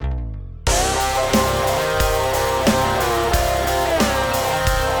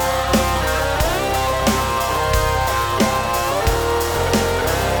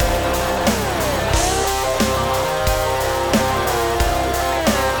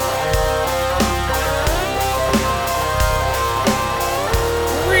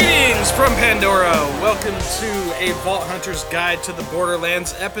from Pandora. Welcome to a Vault Hunter's Guide to the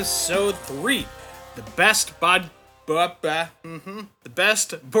Borderlands, Episode 3. The best the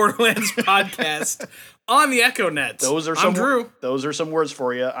best Borderlands podcast on the EchoNet. I'm Drew. Those are some words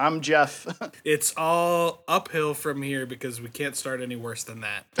for you. I'm Jeff. It's all uphill from here because we can't start any worse than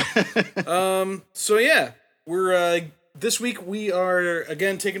that. So yeah, we're this week we are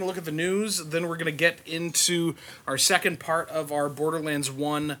again taking a look at the news. Then we're gonna get into our second part of our Borderlands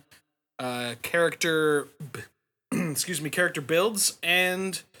 1 character builds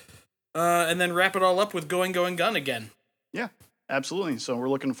and then wrap it all up with going gun again. Yeah, absolutely. So we're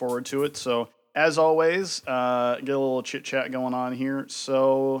looking forward to it. So as always, get a little chit chat going on here.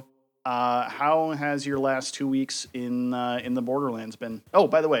 So how has your last 2 weeks in the Borderlands been? Oh,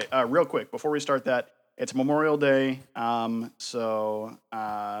 by the way, real quick before we start that, it's Memorial Day. So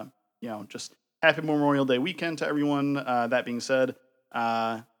just happy Memorial Day weekend to everyone. That being said,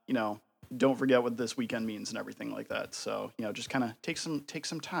 don't forget what this weekend means and everything like that. So, just kind of take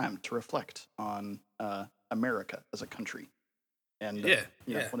some time to reflect on America as a country and what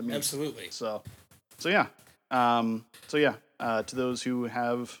it means. Absolutely. So yeah. To those who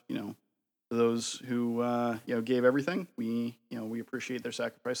have, to those who gave everything, we appreciate their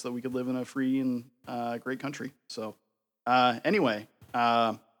sacrifice so that we could live in a free and great country. So anyway,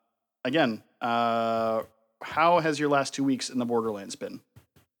 again, how has your last 2 weeks in the Borderlands been?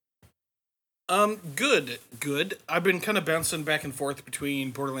 Good. I've been kind of bouncing back and forth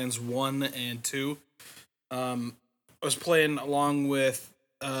between Borderlands 1 and 2. I was playing along with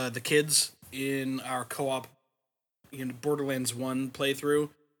the kids in our co-op Borderlands 1 playthrough.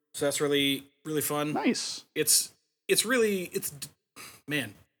 So that's really, really fun. Nice. It's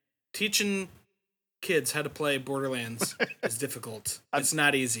teaching kids how to play Borderlands is difficult. It's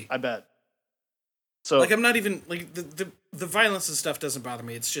not easy. I bet. So I'm not even the violence and stuff doesn't bother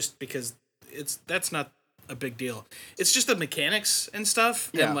me. It's just because that's not a big deal. It's just the mechanics and stuff.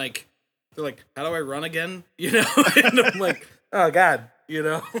 Yeah. And they're like, how do I run again? And I'm like, oh God,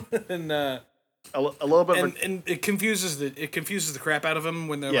 and a little bit, and it confuses the crap out of them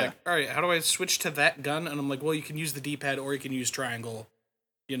when they're like, all right, how do I switch to that gun? And I'm like, well, you can use the D-pad or you can use triangle,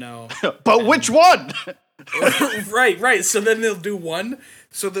 But which one? Right. So then they'll do one.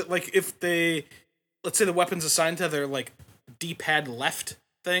 So that if let's say the weapon's assigned to their D-pad left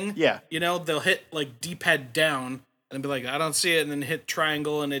thing. Yeah. They'll hit D-pad down and be like, I don't see it, and then hit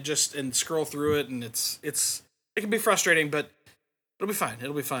triangle and and scroll through it, and it can be frustrating, but it'll be fine.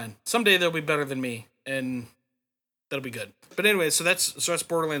 It'll be fine. Someday they'll be better than me, and that'll be good. But anyway, so that's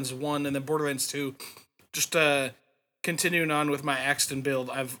Borderlands 1, and then Borderlands 2. Just continuing on with my Axton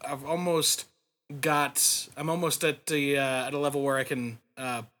build. I'm almost at a level where I can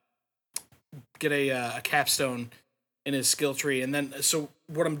get a capstone in his skill tree, and then so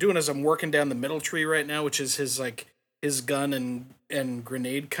what I'm doing is I'm working down the middle tree right now, which is his gun and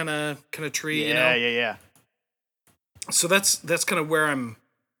grenade kind of tree. Yeah. So that's kind of where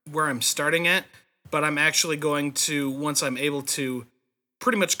I'm starting at, but I'm actually going to, once I'm able to,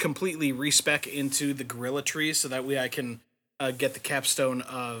 pretty much completely respec into the gorilla tree, so that way I can get the capstone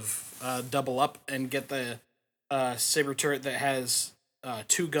of double up and get the saber turret that has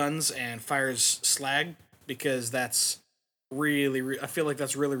 2 guns and fires slag, because that's really I feel like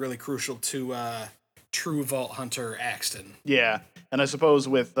that's really, really crucial to true Vault Hunter Axton. Yeah, and I suppose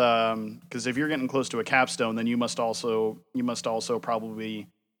with because if you're getting close to a capstone, then you must also probably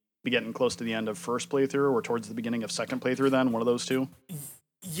be getting close to the end of first playthrough or towards the beginning of second playthrough. Then one of those two.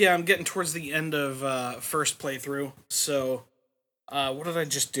 Yeah, I'm getting towards the end of first playthrough. So, what did I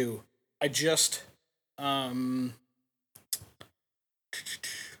just do? I just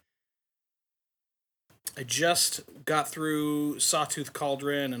got through Sawtooth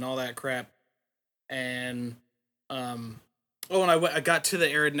Cauldron and all that crap, and I got to the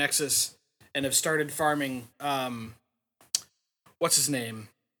Arid Nexus and have started farming. What's his name?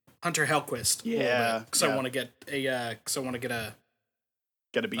 Hunter Hellquist. Yeah, because I want to get a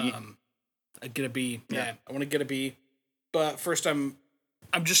get a bee. Get a bee. Yeah, I want to get a bee. But first, I'm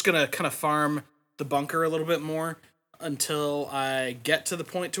just gonna kind of farm the bunker a little bit more until I get to the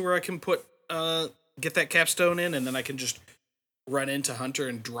point to where I can put get that capstone in, and then I can just run into Hunter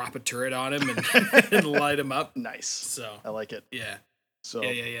and drop a turret on him and light him up. Nice. So I like it. Yeah. So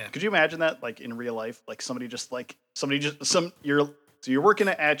yeah. Could you imagine that in real life? You're working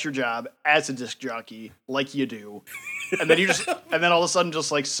at your job as a disc jockey, like you do, and then all of a sudden,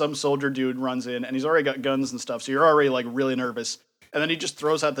 just some soldier dude runs in, and he's already got guns and stuff, so you're already really nervous, and then he just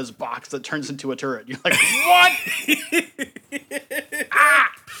throws out this box that turns into a turret. You're like, what?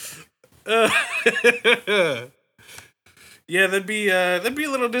 Yeah, that'd be a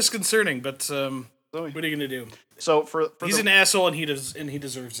little disconcerting, but what are you gonna do? So he's an asshole, and he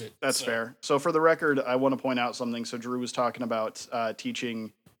deserves it. That's fair. So for the record, I want to point out something. So Drew was talking about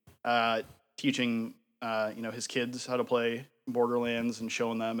teaching his kids how to play Borderlands and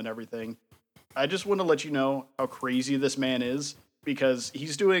showing them and everything. I just want to let you know how crazy this man is, because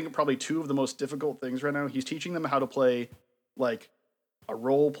he's doing probably two of the most difficult things right now. He's teaching them how to play like a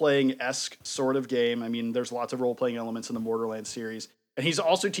role-playing-esque sort of game. I mean, there's lots of role-playing elements in the Borderlands series. And he's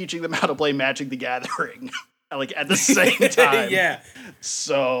also teaching them how to play Magic the Gathering, like, at the same time. Yeah.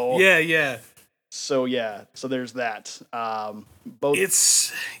 So... Yeah. So there's that.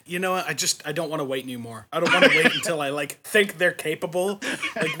 It's, I don't want to wait anymore. I don't want to wait until I think they're capable.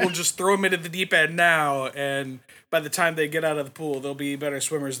 Like, we'll just throw them into the deep end now, and by the time they get out of the pool, they'll be better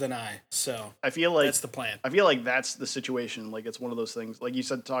swimmers than I. So I feel like that's the plan. I feel like that's the situation. Like, it's one of those things, like you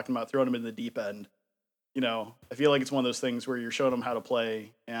said, talking about throwing them in the deep end. I feel like it's one of those things where you're showing them how to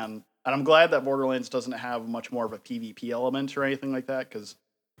play, and I'm glad that Borderlands doesn't have much more of a PvP element or anything like that,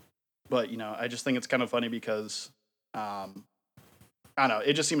 But, I just think it's kind of funny because, I don't know,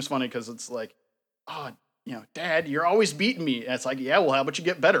 it just seems funny because it's like, oh, Dad, you're always beating me. And it's like, yeah, well, how about you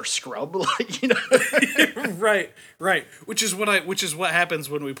get better, scrub? Right. Which is what happens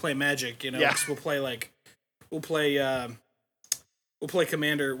when we play Magic, Yeah. We'll play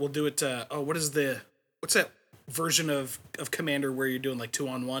Commander. We'll do it, what's that version of Commander where you're doing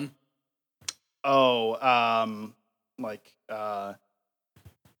 2-on-1?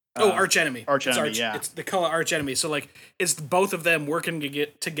 Arch Enemy. Yeah. They call it Arch Enemy. So it's both of them working to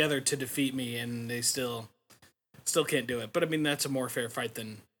get together to defeat me, and they still can't do it. But I mean, that's a more fair fight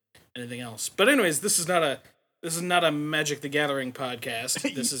than anything else. But anyways, this is not a Magic the Gathering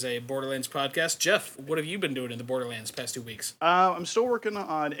podcast. This is a Borderlands podcast. Jeff, what have you been doing in the Borderlands past 2 weeks? I'm still working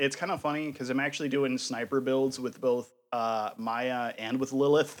on. It's kind of funny because I'm actually doing sniper builds with both Maya and with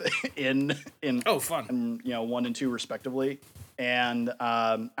Lilith in fun. And, 1 and 2 respectively. And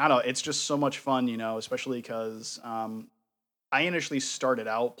I don't know, it's just so much fun, especially because I initially started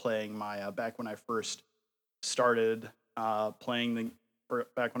out playing Maya back when I first started playing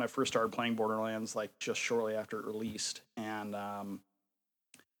Borderlands, just shortly after it released. And I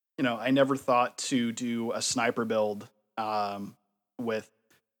never thought to do a sniper build with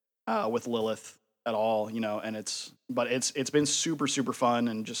Lilith at all, and it's been super, super fun,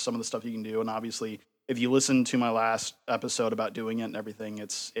 and just some of the stuff you can do. And obviously, if you listen to my last episode about doing it and everything,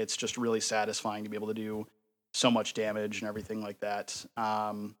 it's just really satisfying to be able to do so much damage and everything like that.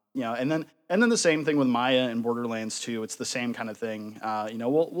 And then the same thing with Maya and Borderlands 2. It's the same kind of thing.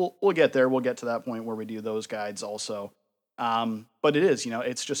 We'll get there. We'll get to that point where we do those guides also. But it is,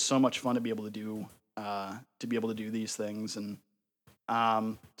 it's just so much fun to be able to do these things. And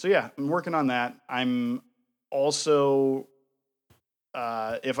so yeah, I'm working on that. I'm also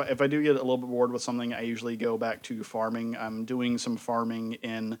if I do get a little bit bored with something, I usually go back to farming. I'm doing some farming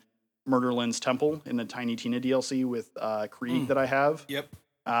in Murderland's Temple in the Tiny Tina DLC with Krieg that I have. Yep.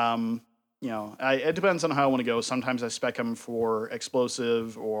 It depends on how I want to go. Sometimes I spec them for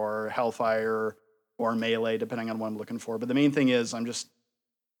explosive or hellfire or melee, depending on what I'm looking for. But the main thing is I'm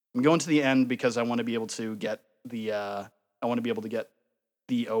going to the end because I want to be able to get the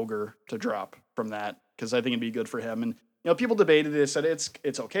ogre to drop from that, because I think it'd be good for him. And people debated. They said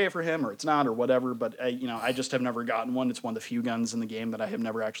it's okay for him or it's not or whatever. But I just have never gotten one. It's one of the few guns in the game that I have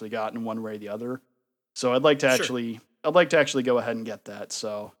never actually gotten one way or the other. So I'd like to actually go ahead and get that.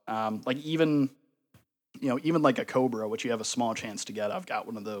 So even like a Cobra, which you have a small chance to get, I've got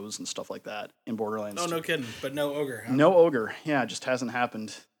one of those and stuff like that in Borderlands. Oh, no kidding. But no ogre. Huh? No ogre. Yeah, it just hasn't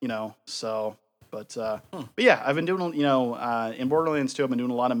happened. So. But yeah, I've been doing, in Borderlands 2, I've been doing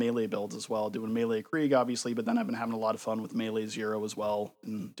a lot of melee builds as well, doing melee Krieg, obviously, but then I've been having a lot of fun with melee Zero as well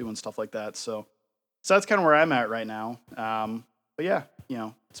and doing stuff like that. So that's kind of where I'm at right now. But yeah,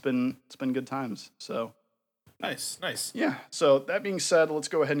 it's been good times. So nice. Yeah. So that being said, let's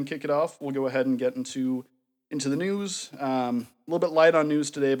go ahead and kick it off. We'll go ahead and get into the news. A little bit light on news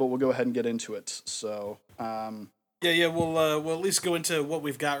today, but we'll go ahead and get into it. So, Yeah, we'll at least go into what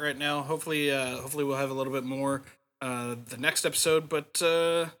we've got right now. Hopefully we'll have a little bit more the next episode, but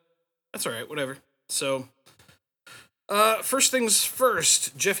that's all right, whatever. So, first things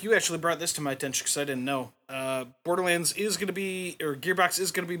first, Jeff, you actually brought this to my attention because I didn't know. Gearbox is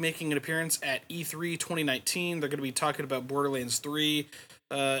going to be making an appearance at E3 2019. They're going to be talking about Borderlands 3,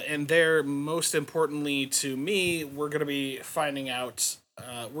 and there, most importantly to me, we're going to be finding out.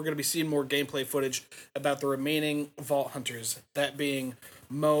 We're going to be seeing more gameplay footage about the remaining Vault Hunters, that being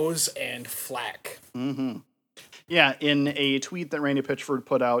Mose and Flack. Mm-hmm. Yeah, in a tweet that Randy Pitchford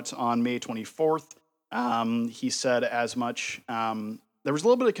put out on May 24th, He said as much. There was a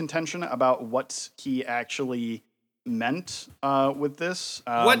little bit of contention about what he actually meant with this.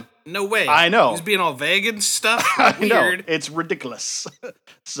 What? No way. I know. He's being all vague and stuff. I know. Weird. It's ridiculous.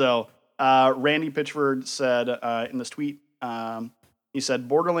 So Randy Pitchford said in this tweet, he said,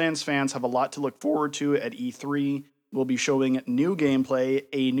 Borderlands fans have a lot to look forward to at E3. We'll be showing new gameplay,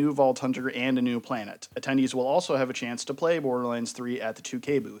 a new Vault Hunter, and a new planet. Attendees will also have a chance to play Borderlands 3 at the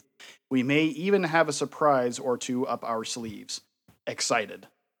 2K booth. We may even have a surprise or two up our sleeves. Excited.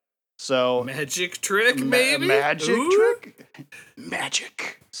 So magic trick, maybe? Magic trick?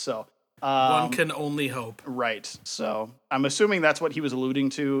 Magic. So one can only hope. Right. So I'm assuming that's what he was alluding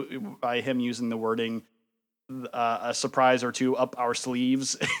to by him using the wording a surprise or two up our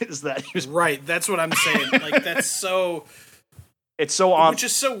sleeves. Is that he was right? That's what I'm saying. Like that's so. It's so on, which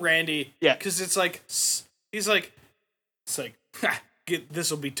is so Randy. Yeah, because it's like he's like, it's like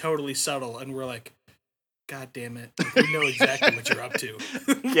this will be totally subtle, and we're like, God damn it, we know exactly what you're up to.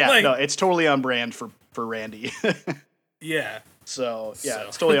 Yeah, like, no, it's totally on brand for Randy. Yeah. So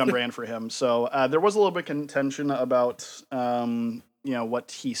it's totally on brand for him. So there was a little bit of contention about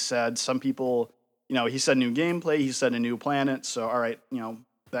what he said. Some people, he said new gameplay, he said a new planet. So all right,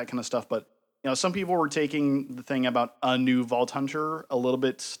 that kind of stuff. But some people were taking the thing about a new Vault Hunter a little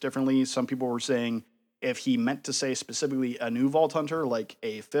bit differently. Some people were saying if he meant to say specifically a new Vault Hunter, like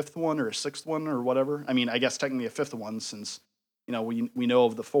a fifth one or a sixth one or whatever. I mean, I guess technically a fifth one since we know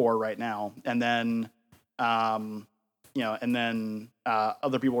of the 4 right now, and then. Other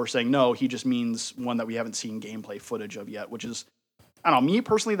people were saying, no, he just means one that we haven't seen gameplay footage of yet, which is, I don't know, me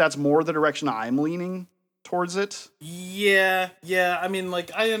personally, that's more the direction I'm leaning towards it. Yeah. I mean,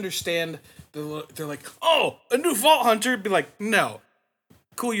 like, I understand. They're like, oh, a new Vault Hunter. Be like, no.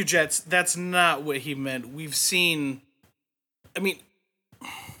 Cool your jets. That's not what he meant. We've seen. I mean,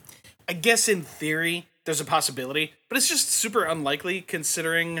 I guess in theory, there's a possibility, but it's just super unlikely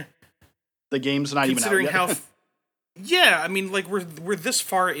considering. The game's not even out yet. How. Yeah, I mean, like we're this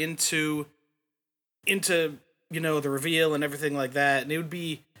far into the reveal and everything like that, and it would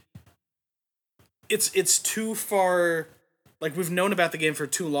be it's too far. Like we've known about the game for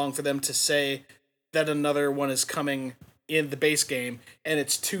too long for them to say that another one is coming in the base game, and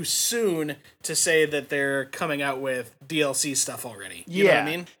it's too soon to say that they're coming out with DLC stuff already. You know what I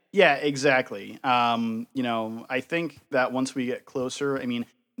mean? Yeah, exactly. I think that once we get closer, I mean,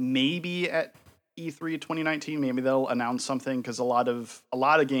 maybe at E3 2019, maybe they'll announce something because a lot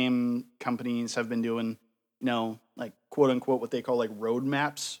of game companies have been doing, like quote unquote what they call like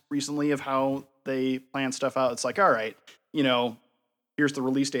roadmaps recently of how they plan stuff out. It's like, all right, here's the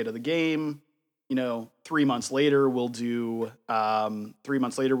release date of the game. 3 months later we'll do a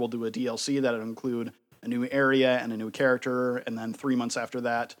DLC that'll include a new area and a new character, and then 3 months after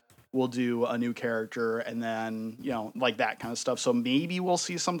that we'll do a new character, and then, like that kind of stuff. So maybe we'll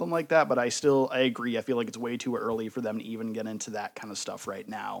see something like that, but I agree. I feel like it's way too early for them to even get into that kind of stuff right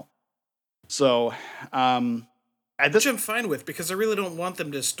now. So, which I'm fine with, because I really don't want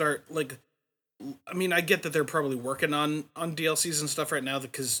them to start, like, I mean, I get that they're probably working on DLCs and stuff right now,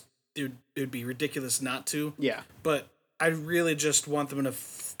 because it would be ridiculous not to. Yeah. But I really just want them to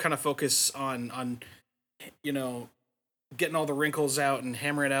kind of focus on getting all the wrinkles out and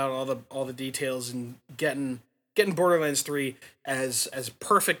hammering out all the details and getting Borderlands 3 as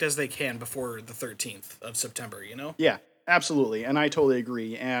perfect as they can before the 13th of September, Yeah, absolutely. And I totally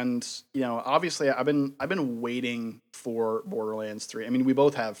agree. And, obviously I've been waiting for Borderlands 3. I mean, we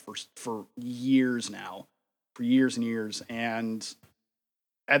both have for years now, for years and years. And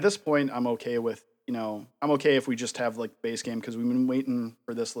at this point I'm okay with, I'm okay if we just have like base game, because we've been waiting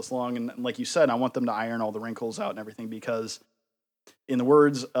for this long. And like you said, I want them to iron all the wrinkles out and everything, because in the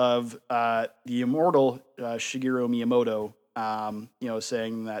words of the immortal Shigeru Miyamoto,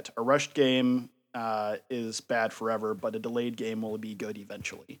 saying that a rushed game is bad forever, but a delayed game will be good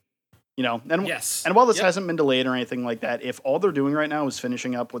eventually. And yes. And while this hasn't been delayed or anything like that, if all they're doing right now is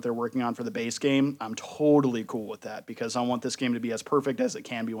finishing up what they're working on for the base game, I'm totally cool with that, because I want this game to be as perfect as it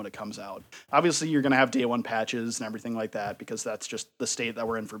can be when it comes out. Obviously, you're going to have day one patches and everything like that, because that's just the state that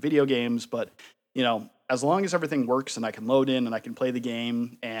we're in for video games. But, as long as everything works and I can load in and I can play the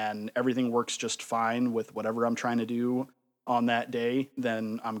game and everything works just fine with whatever I'm trying to do on that day,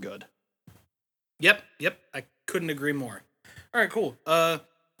 then I'm good. Yep. I couldn't agree more. All right, cool.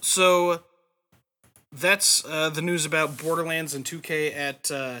 So that's the news about Borderlands and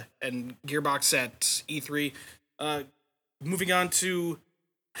 2K and Gearbox at E3. Moving on to,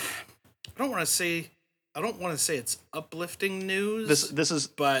 I don't want to say it's uplifting news. This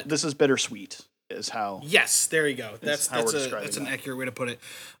is bittersweet, is how. Yes, there you go. That's an an accurate way to put it.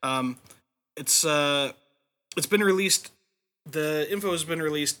 it's been released. The info has been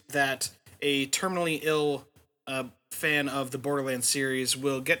released that a terminally ill fan of the Borderlands series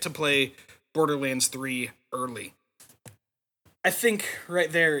will get to play Borderlands 3 early. I think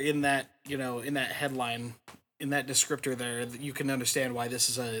right there in that, in that headline, in that descriptor there, you can understand why this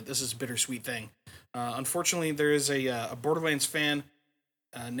is a bittersweet thing. Unfortunately, there is a Borderlands fan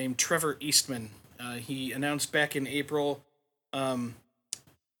named Trevor Eastman. He announced back in April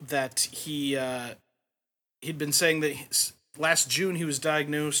that he'd been saying that last June he was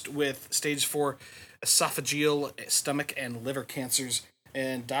diagnosed with stage 4 esophageal, stomach, and liver cancers,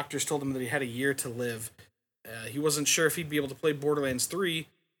 and doctors told him that he had a year to live. He wasn't sure if he'd be able to play Borderlands 3,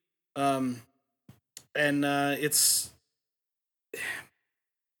 and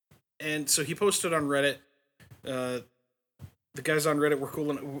so he posted on Reddit. The guys on Reddit were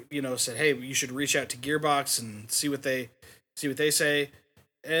cool and said, "Hey, you should reach out to Gearbox and see what they say."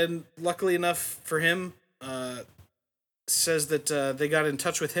 And luckily enough for him, says that they got in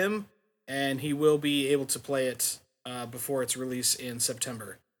touch with him, and he will be able to play it before its release in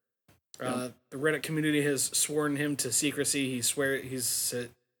September. The Reddit community has sworn him to secrecy.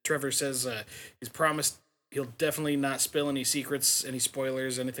 Trevor says he's promised he'll definitely not spill any secrets, any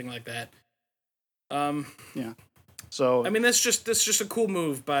spoilers, anything like that. Yeah. So I mean, that's just a cool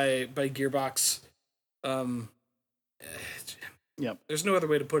move by Gearbox. Yep. There's no other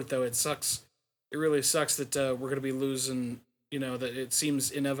way to put it, though. It sucks. It really sucks that we're going to be losing. That it seems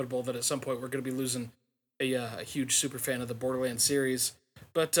inevitable that at some point we're going to be losing a huge super fan of the Borderlands series.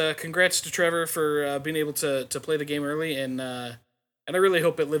 But congrats to Trevor for being able to play the game early, and I really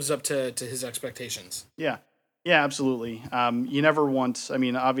hope it lives up to his expectations. Yeah, absolutely. You never want. I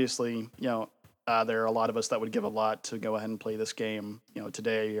mean, obviously, there are a lot of us that would give a lot to go ahead and play this game,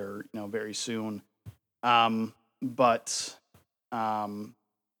 today or very soon. But you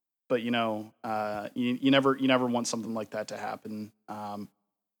never want something like that to happen.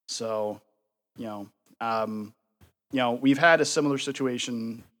 We've had a similar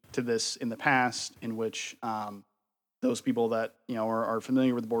situation to this in the past, in which those people that are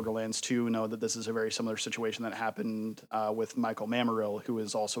familiar with Borderlands 2 know that this is a very similar situation that happened with Michael Mammaril, who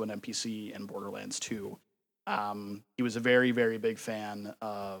is also an NPC in Borderlands 2. He was a very, very big fan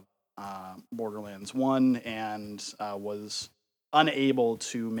of Borderlands 1 and was unable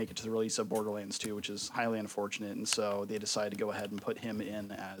to make it to the release of Borderlands 2, which is highly unfortunate. And so they decided to go ahead and put him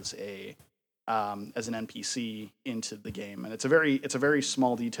in as an NPC into the game. And it's a very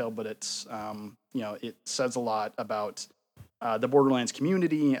small detail, but it's it says a lot about the Borderlands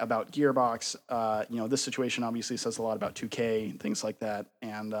community, about Gearbox. This situation obviously says a lot about 2K and things like that.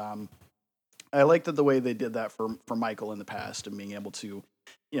 And I like that the way they did that for Michael in the past, and being able to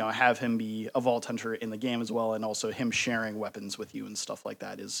have him be a vault hunter in the game as well, and also him sharing weapons with you and stuff like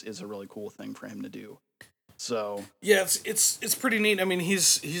that is a really cool thing for him to do. So yeah, it's pretty neat. I mean,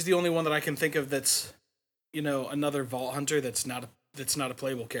 he's the only one that I can think of that's another vault hunter that's not a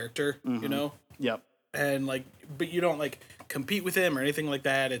playable character. Mm-hmm. Yep. And but you don't compete with him or anything like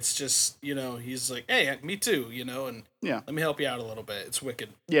that. It's just he's like, hey, me too. And yeah, let me help you out a little bit. It's wicked.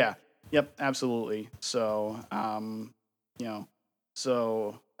 Yeah. Yep. Absolutely. So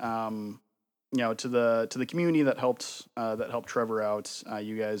to the community that helped Trevor out,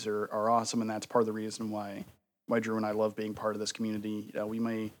 you guys are awesome, and that's part of the reason why Drew and I love being part of this community. We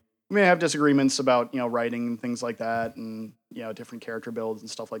may have disagreements about writing and things like that, and different character builds and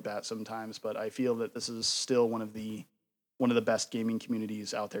stuff like that sometimes, but I feel that this is still one of the best gaming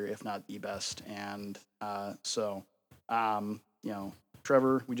communities out there, if not the best. And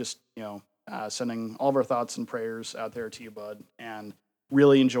Trevor, we just sending all of our thoughts and prayers out there to you, bud, and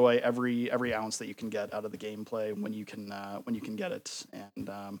really enjoy every ounce that you can get out of the gameplay when you can get it, and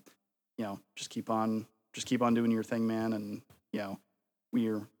just keep on doing your thing, man. And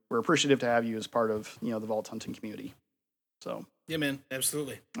we're appreciative to have you as part of the vault hunting community. So yeah, man,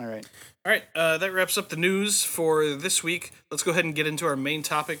 absolutely. All right. That wraps up the news for this week. Let's go ahead and get into our main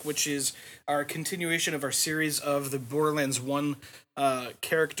topic, which is our continuation of our series of the Borderlands 1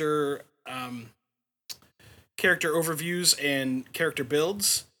 character overviews and character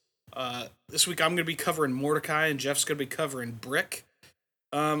builds. This week I'm going to be covering Mordecai, and Jeff's going to be covering Brick.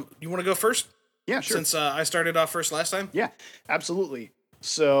 You want to go first? Yeah, sure. Since I started off first last time? Yeah, absolutely.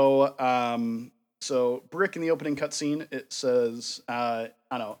 So, Brick in the opening cutscene, it says, I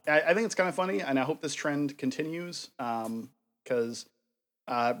don't know, I think it's kind of funny, and I hope this trend continues, because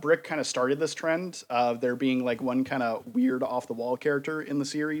Brick kind of started this trend of there being one kind of weird off-the-wall character in the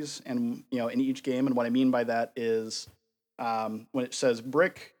series, and in each game. And what I mean by that is when it says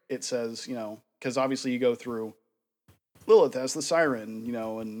Brick, it says because obviously you go through Lilith as the Siren,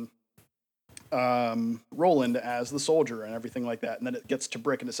 and Roland as the soldier and everything like that, and then it gets to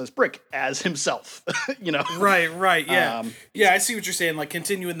Brick and it says Brick as himself. You know, Right, yeah, yeah. I see what you're saying. Like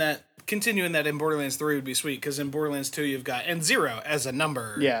continuing that in Borderlands 3 would be sweet because in Borderlands 2 you've got and 0 as a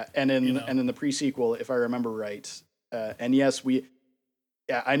number. Yeah, and in the pre-sequel, if I remember right, and yes,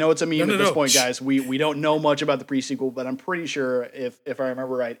 yeah, I know it's a meme at this point, guys. We don't know much about the pre-sequel, but I'm pretty sure if I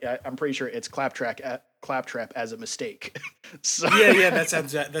remember right, I'm pretty sure it's Claptrap as a mistake. So yeah, that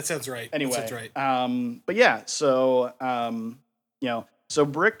sounds right. Anyway, that sounds right. But yeah, so so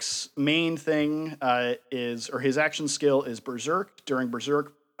Brick's main thing his action skill is Berserk. During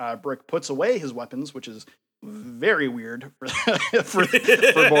Berserk, Brick puts away his weapons, which is very weird for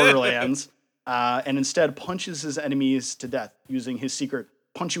Borderlands, and instead punches his enemies to death using his secret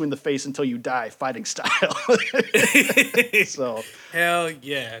punch you in the face until you die fighting style. So hell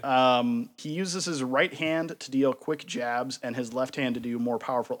yeah. He uses his right hand to deal quick jabs and his left hand to do more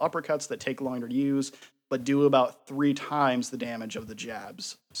powerful uppercuts that take longer to use, but do about 3 times the damage of the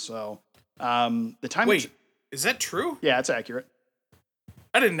jabs. So the time. Wait, is that true? Yeah, it's accurate.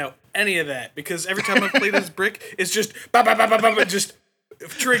 I didn't know any of that because every time I played this Brick, it's just just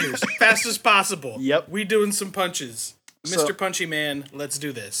triggers fast as possible. Yep, we doing some punches. Mr. Punchy Man, let's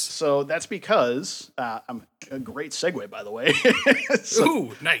do this. So that's because I'm a great segue, by the way.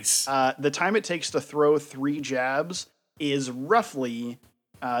 Ooh, nice. The time it takes to throw 3 jabs is roughly,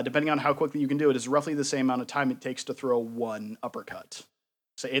 depending on how quickly you can do it, is roughly the same amount of time it takes to throw 1 uppercut.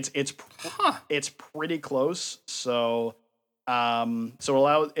 So it's pretty close. So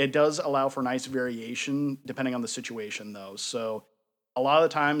it does allow for nice variation depending on the situation, though. So a lot of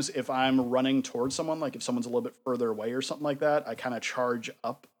the times, if I'm running towards someone, like if someone's a little bit further away or something like that, I kind of charge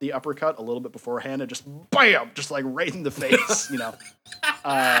up the uppercut a little bit beforehand and just bam, just like right in the face, you know.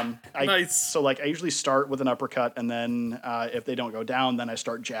 Nice. So like I usually start with an uppercut, and then if they don't go down, then I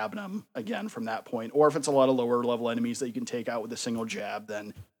start jabbing them again from that point. Or if it's a lot of lower level enemies that you can take out with a single jab,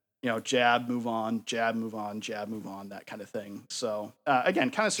 then jab, move on, jab, move on, jab, move on, that kind of thing. So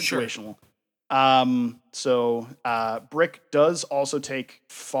again, kind of situational. Sure. Brick does also take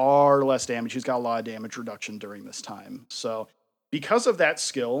far less damage. He's got a lot of damage reduction during this time. So because of that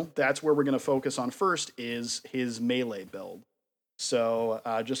skill, that's where we're going to focus on first is his melee build. So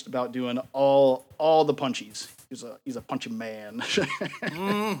just about doing all the punchies. He's a punching man.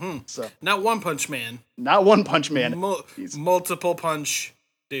 Mm-hmm. So not one punch man. Not one punch man. Multiple punch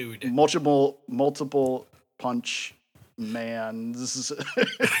dude. Multiple punch man.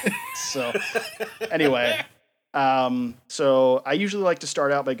 So anyway, so I usually like to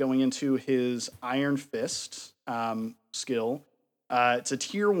start out by going into his Iron Fist skill. It's a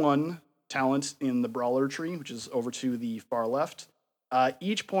tier 1 talent in the Brawler tree, which is over to the far left.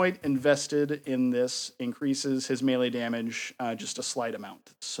 Each point invested in this increases his melee damage just a slight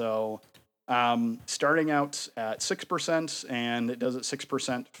amount. So starting out at 6%, and it does it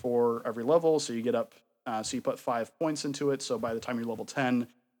 6% for every level, so you get up. So you put 5 points into it. So by the time you're level 10,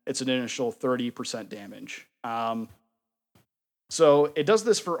 it's an initial 30% damage. So it does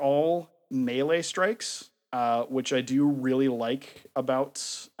this for all melee strikes, which I do really like about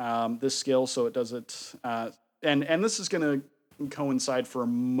this skill. So it does it, and this is going to coincide for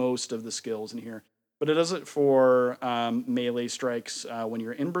most of the skills in here, but it does it for melee strikes when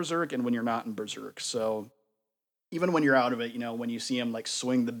you're in Berserk and when you're not in Berserk. So even when you're out of it, when you see him like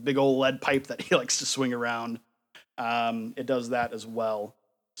swing the big old lead pipe that he likes to swing around, it does that as well.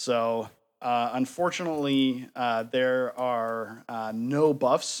 So unfortunately, there are no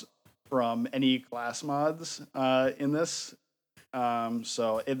buffs from any class mods in this.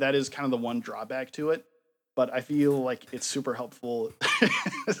 So that is kind of the one drawback to it. But I feel like it's super helpful.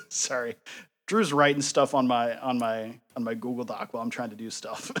 Sorry, Drew's writing stuff on my Google Doc while I'm trying to do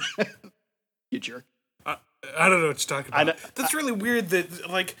stuff. You jerk. I don't know what you're talking about. That's really weird that,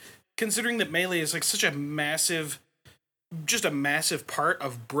 like, considering that melee is, like, such a massive part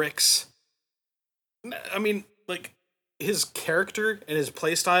of Brick's. I mean, like, his character and his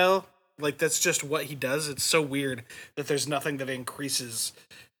playstyle, like, that's just what he does. It's so weird that there's nothing that increases.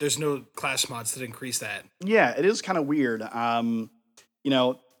 There's no class mods that increase that. Yeah, it is kind of weird. I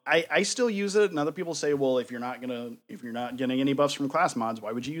still use it, and other people say, well, if you're not getting any buffs from class mods,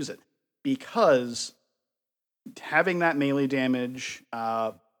 why would you use it? Because having that melee damage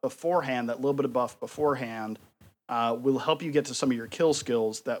beforehand, that little bit of buff beforehand, will help you get to some of your kill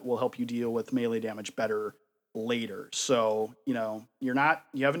skills that will help you deal with melee damage better later. So, you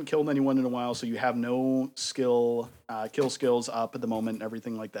haven't killed anyone in a while, so you have no kill skills up at the moment and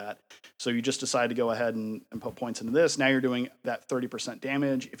everything like that. So you just decide to go ahead and put points into this. Now you're doing that 30%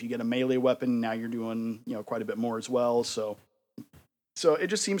 damage. If you get a melee weapon, now you're doing, quite a bit more as well. So So it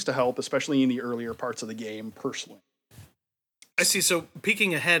just seems to help, especially in the earlier parts of the game, personally. I see. So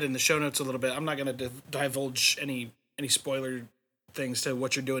peeking ahead in the show notes a little bit, I'm not going to divulge any spoiler things to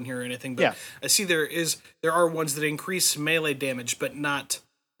what you're doing here or anything, but I see there are ones that increase melee damage, but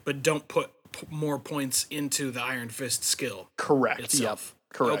don't put more points into the Iron Fist skill. Correct. Itself.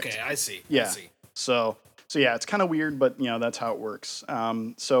 Yep. Correct. Okay, I see. Yeah. I see. So yeah, it's kind of weird, but that's how it works.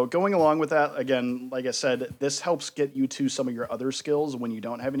 So going along with that, again, like I said, this helps get you to some of your other skills when you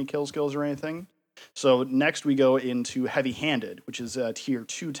don't have any kill skills or anything. So next we go into Heavy-Handed, which is a tier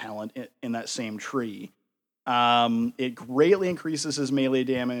 2 talent in that same tree. It greatly increases his melee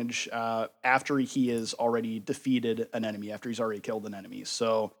damage after he has already defeated an enemy, after he's already killed an enemy.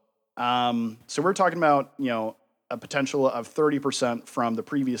 So we're talking about, a potential of 30% from the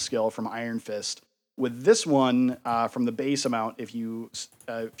previous skill from Iron Fist. With this one, from the base amount, if you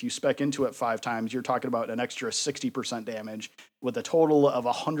spec into it 5 times, you're talking about an extra 60% damage with a total of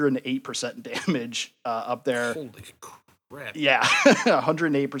 108% damage up there. Holy crap. Yeah,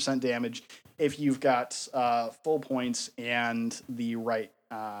 108% damage if you've got full points and the right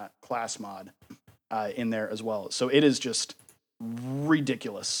class mod in there as well. So it is just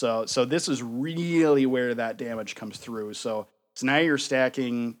ridiculous. So this is really where that damage comes through. So now you're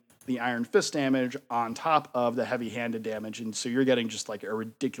stacking the Iron Fist damage on top of the Heavy-Handed damage, and so you're getting just like a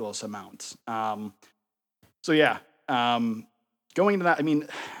ridiculous amount. Going into that, I mean,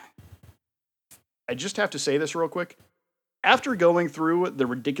 I just have to say this real quick. After going through the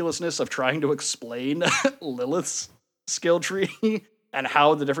ridiculousness of trying to explain Lilith's skill tree and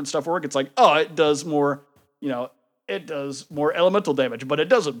how the different stuff work, it's like, oh, it does more, it does more elemental damage, but it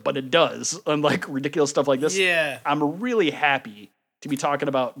doesn't, but it does. And like ridiculous stuff like this. Yeah. I'm really happy to be talking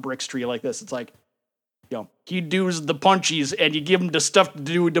about Brick's tree like this. It's like, he does the punchies and you give him the stuff to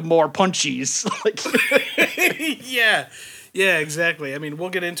do the more punchies. Yeah. Yeah, exactly. I mean, we'll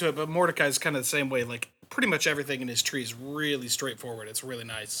get into it, but Mordecai's kind of the same way. Like, pretty much everything in his tree is really straightforward. It's really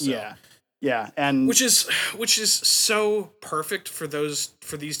nice. So. Yeah, and which is so perfect for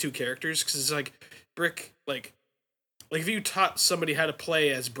these two characters, because it's like Brick, like if you taught somebody how to play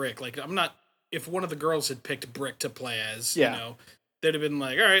as Brick, like if one of the girls had picked Brick to play as, they'd have been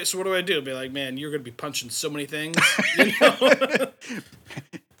like, all right, so what do I do? I'd be like, man, you're gonna be punching so many things.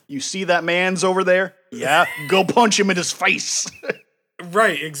 You see that man's over there? Yeah, go punch him in his face.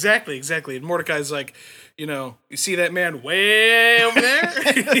 Right, exactly. And Mordecai's like, you see that man way over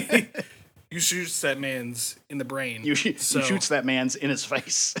there? You shoots that man's in the brain. You shoots that man's in his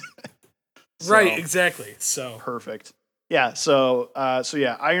face. Right, exactly. So perfect. Yeah, so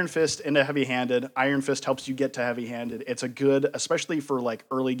Iron Fist into Heavy-Handed. Iron Fist helps you get to Heavy-Handed. It's a good, especially for like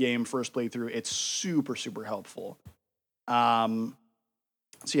early game first playthrough, it's super, super helpful. Going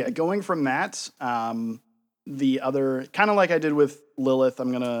from that, the other, kind of like I did with Lilith,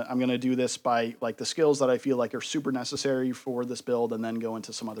 I'm gonna do this by like the skills that I feel like are super necessary for this build, and then go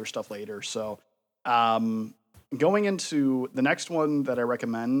into some other stuff later. So going into the next one that I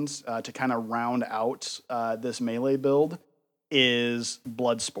recommend to kind of round out this melee build is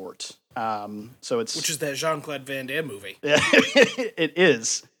Bloodsport. Which is that Jean-Claude Van Damme movie. It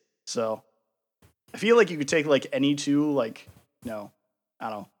is. So I feel like you could take like any two, I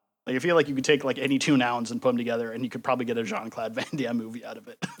don't know. Like, I feel like you could take like any two nouns and put them together, and you could probably get a Jean-Claude Van Damme movie out of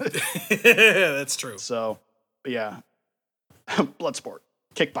it. That's true. So, but yeah, Bloodsport,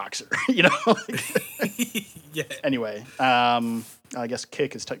 kickboxer, Yeah. Anyway, I guess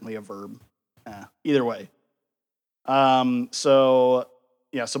kick is technically a verb. Either way. So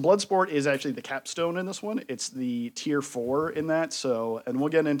Bloodsport is actually the capstone in this one. It's the tier 4 in that. So, and we'll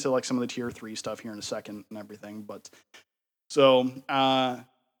get into like some of the tier 3 stuff here in a second and everything. But so,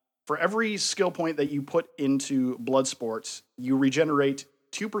 for every skill point that you put into Bloodsport, you regenerate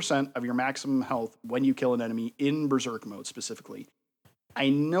 2% of your maximum health when you kill an enemy in Berserk mode specifically. I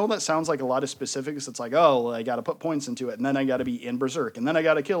know that sounds like a lot of specifics. It's like, oh, well, I got to put points into it, and then I got to be in Berserk, and then I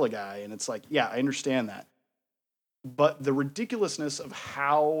got to kill a guy. And it's like, yeah, I understand that. But the ridiculousness of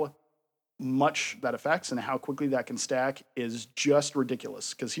how much that affects and how quickly that can stack is just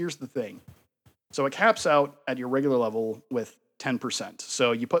ridiculous. Because here's the thing. So it caps out at your regular level with 10%.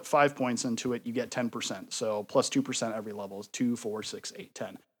 So you put 5 points into it, you get 10%. So plus 2% every level is 2, 4, 6, 8,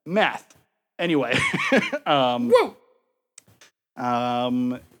 10. Math. Anyway. Whoa!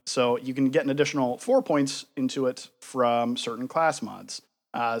 So you can get an additional 4 points into it from certain class mods.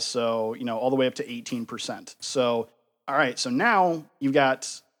 All the way up to 18%. So, all right. So now you've got,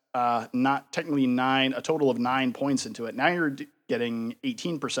 not technically a total of 9 points into it. Now you're getting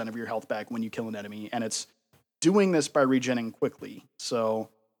 18% of your health back when you kill an enemy, and it's doing this by regenning quickly. So,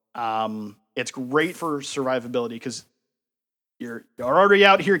 it's great for survivability because You're already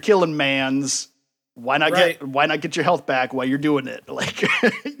out here killing mans. Why not get your health back while you're doing it? Like,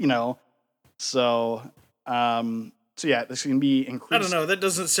 you know. So yeah, this can be increased. I don't know. That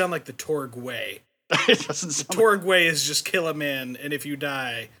doesn't sound like the Torg way. It doesn't sound the Torg way is just kill a man, and if you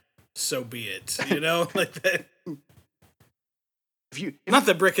die, so be it. You know, like that. Not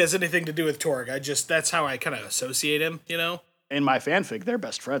that Brick has anything to do with Torg. That's how I kind of associate him. You know. In my fanfic, they're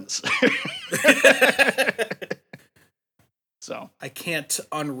best friends. So I can't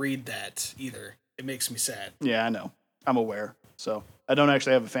unread that either. It makes me sad. Yeah, I know. I'm aware. So I don't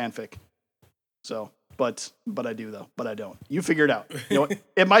actually have a fanfic. So, but I do though. But I don't. You figure it out. You know what?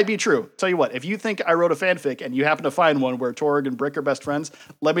 It might be true. Tell you what. If you think I wrote a fanfic and you happen to find one where Torg and Brick are best friends,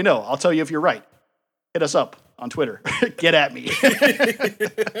 let me know. I'll tell you if you're right. Hit us up on Twitter. Get at me.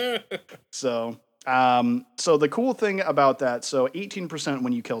 So the cool thing about that. So 18%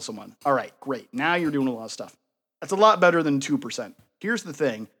 when you kill someone. All right, great. Now you're doing a lot of stuff. That's a lot better than 2%. Here's the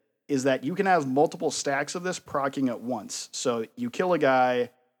thing, is that you can have multiple stacks of this proccing at once. So you kill a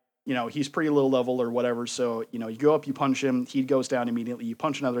guy, you know, he's pretty low level or whatever. So, you know, you go up, you punch him, he goes down immediately. You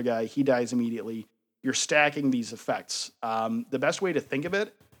punch another guy, he dies immediately. You're stacking these effects. The best way to think of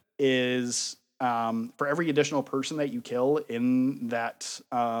it is for every additional person that you kill in that,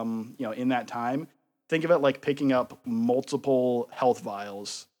 in that time, think of it like picking up multiple health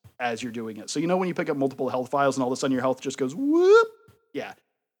vials as you're doing it. So, you know, when you pick up multiple health vials and all of a sudden your health just goes whoop. Yeah.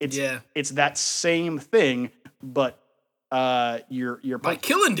 It's that same thing, but you're by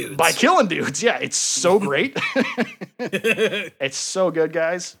killing dudes. By killing dudes. Yeah. It's so great. It's so good,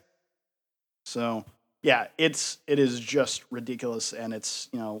 guys. So yeah, it is just ridiculous. And it's,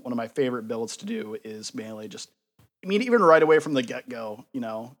 you know, one of my favorite builds to do is melee. Even right away from the get-go, you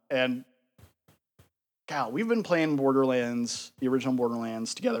know, and God, we've been playing Borderlands, the original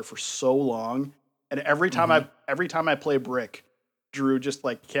Borderlands, together for so long, and every time I play Brick, Drew just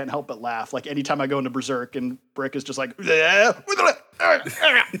like can't help but laugh. Like anytime I go into Berserk and Brick is just like, you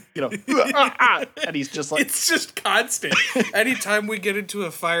know, and he's just like, it's just constant. Anytime we get into a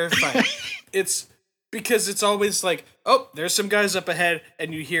firefight, it's because it's always like, oh, there's some guys up ahead,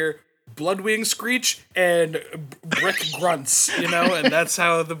 and you hear Bloodwing screech and Brick grunts, you know, and that's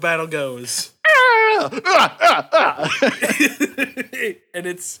how the battle goes. and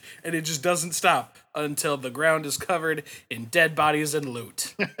it just doesn't stop until the ground is covered in dead bodies and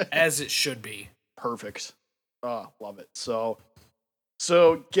loot, as it should be. Perfect. Oh, love it. So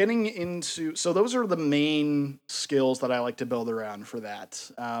getting into, so those are the main skills that I like to build around for that.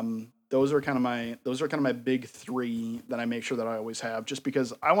 Those are kind of my big three that I make sure that I always have, just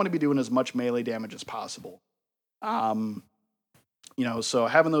because I want to be doing as much melee damage as possible. You know, so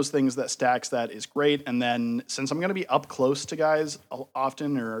having those things that stacks that is great. And then since I'm going to be up close to guys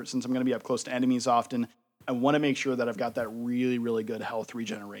often, or since I'm going to be up close to enemies often, I want to make sure that I've got that really, really good health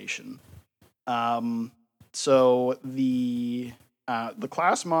regeneration. So the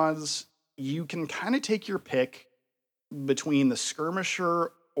class mods, you can kind of take your pick between the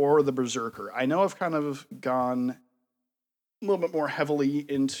skirmisher or the berserker. I know I've kind of gone a little bit more heavily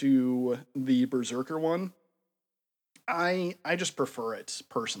into the berserker one. I just prefer it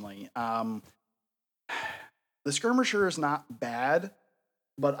personally. The skirmisher is not bad,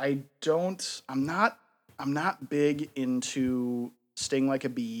 but I'm not big into sting like a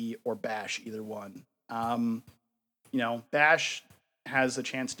bee or bash either one. You know, bash has a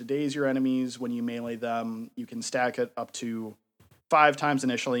chance to daze your enemies when you melee them. You can stack it up to 5 times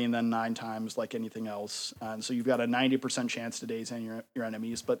initially and then 9 times like anything else. And so you've got a 90% chance to daze your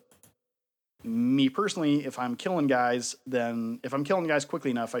enemies, but me personally, if I'm killing guys quickly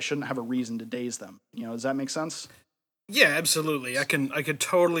enough, I shouldn't have a reason to daze them. You know, does that make sense? Yeah, absolutely. I could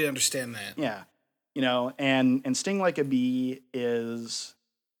totally understand that. Yeah. You know, and sting like a bee is,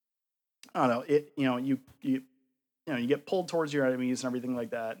 I don't know, it, you know, you get pulled towards your enemies and everything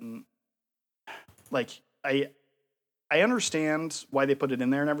like that. And like, I understand why they put it in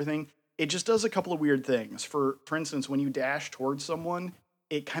there and everything. It just does a couple of weird things. For instance, when you dash towards someone,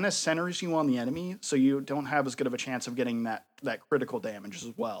 it kind of centers you on the enemy, so you don't have as good of a chance of getting that critical damage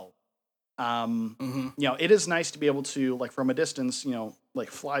as well. You know, it is nice to be able to, like, from a distance, you know,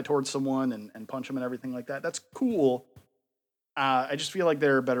 like fly towards someone and punch them and everything like that. That's cool. I just feel like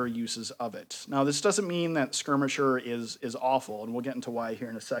there are better uses of it. Now, this doesn't mean that skirmisher is awful, and we'll get into why here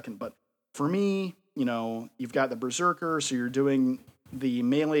in a second. But for me, you know, you've got the berserker, so you're doing the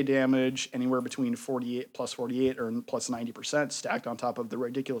melee damage anywhere between 48 or plus 90% stacked on top of the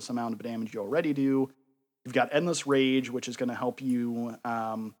ridiculous amount of damage you already do. You've got endless rage, which is going to help you,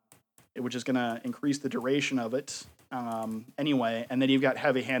 which is going to increase the duration of it. anyway. And then you've got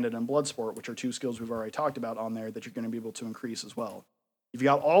heavy-handed and Bloodsport, which are two skills we've already talked about on there that you're going to be able to increase as well. You've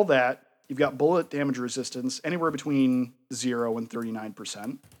got all that. You've got bullet damage resistance anywhere between 0 and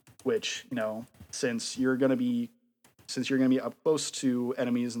 39%, which, since you're going to be up close to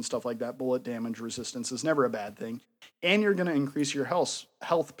enemies and stuff like that, bullet damage resistance is never a bad thing. And you're going to increase your health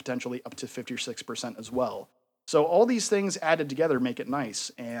potentially up to 56% as well. So all these things added together make it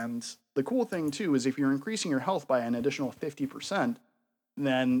nice. And the cool thing too is if you're increasing your health by an additional 50%,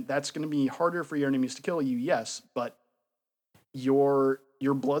 then that's going to be harder for your enemies to kill you, yes, but your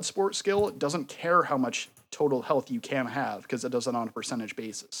Bloodsport skill doesn't care how much total health you can have because it does it on a percentage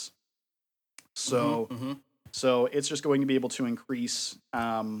basis. So so it's just going to be able to increase.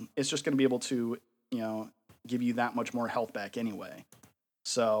 It's just going to be able to give you that much more health back anyway.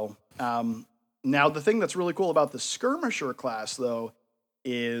 So now the thing that's really cool about the Skirmisher class though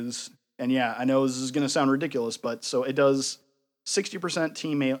is, and yeah, I know this is going to sound ridiculous, but so it does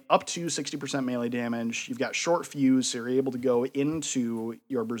 60% up to 60% melee damage. You've got short fuse, so you're able to go into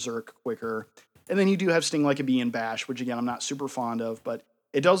your berserk quicker. And then you do have Sting Like a Bee and Bash, which again I'm not super fond of, but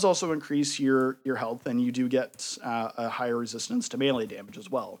it does also increase your health, and you do get a higher resistance to melee damage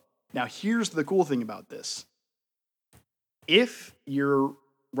as well. Now here's the cool thing about this. If you're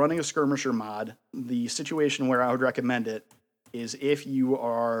running a Skirmisher mod, the situation where I would recommend it is if you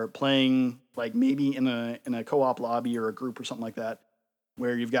are playing like maybe in a co-op lobby or a group or something like that,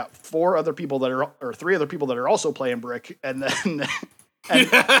 where you've got three other people that are also playing Brick, and then and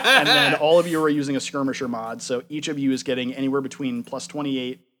then all of you are using a Skirmisher mod. So each of you is getting anywhere between plus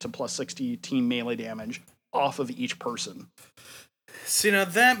 28 to plus 60 team melee damage off of each person. See, now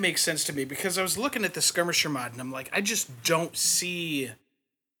that makes sense to me because I was looking at the Skirmisher mod and I'm like, I just don't see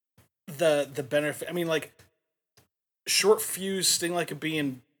the benefit. I mean, like, Short Fuse, Sting Like a Bee,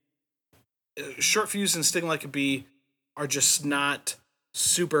 and Sting Like a Bee are just not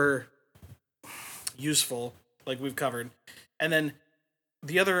super useful, like we've covered. And then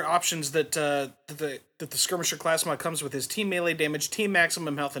the other options that the Skirmisher class mod comes with is team melee damage, team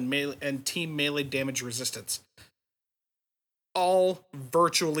maximum health, and team melee damage resistance. All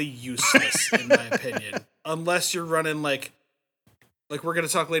virtually useless in my opinion, unless you're running like we're gonna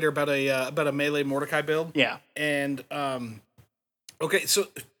talk later about a melee Mordecai build. Yeah. And okay, so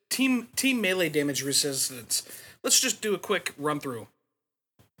team melee damage resistance. Let's just do a quick run through.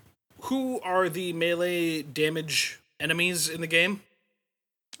 Who are the melee damage enemies in the game?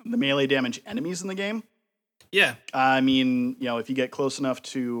 The melee damage enemies in the game? Yeah. I mean, if you get close enough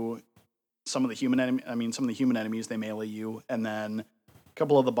to some of the human enemies, they melee you, and then a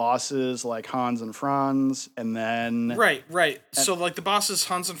couple of the bosses like Hans and Franz, and then right. So like the bosses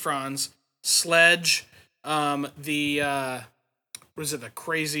Hans and Franz, Sledge, the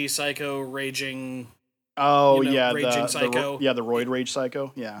crazy psycho raging. Oh raging psycho. The Roid Rage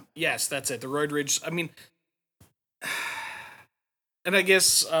psycho. Yeah. Yes, that's it. The Roid Rage. I mean, and I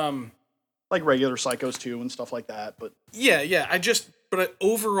guess like regular psychos too and stuff like that, but yeah. But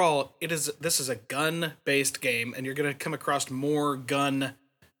overall, this is a gun-based game, and you're gonna come across more gun-based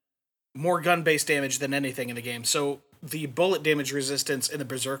damage than anything in the game. So the bullet damage resistance in the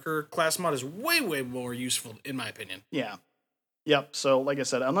Berserker class mod is way more useful, in my opinion. Yeah. Yep. So like I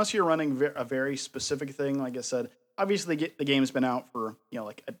said, unless you're running a very specific thing, like I said, obviously the game's been out for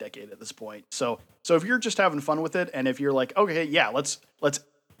like a decade at this point. So if you're just having fun with it, and if you're like, okay, yeah, let's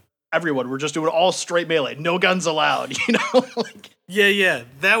everyone, we're just doing all straight melee, no guns allowed, Yeah,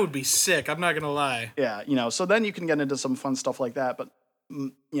 that would be sick. I'm not gonna lie. Yeah, so then you can get into some fun stuff like that. But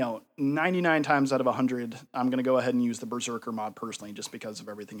 99 times out of 100, I'm gonna go ahead and use the Berserker mod personally, just because of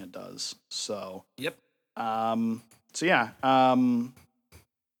everything it does. So yep. For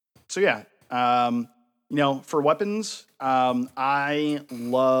weapons, I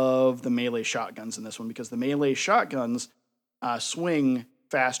love the melee shotguns in this one because the melee shotguns swing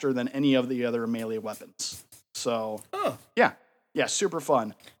faster than any of the other melee weapons. So, yeah, super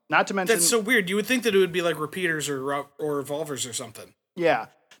fun. Not to mention, that's so weird. You would think that it would be like repeaters or revolvers or something. Yeah,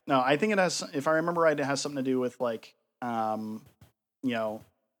 no, I think it has. If I remember right, it has something to do with like, the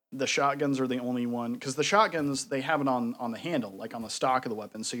shotguns are the only one, because the shotguns, they have it on the handle, like on the stock of the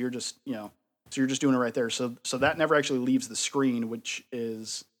weapon. So you're just doing it right there. So that never actually leaves the screen, which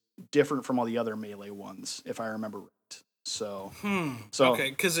is different from all the other melee ones, if I remember right. So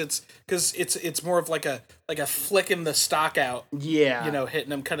okay, because it's more of like a flicking the stock out, hitting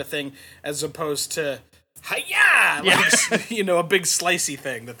them kind of thing, as opposed to hi-ya, a big slicey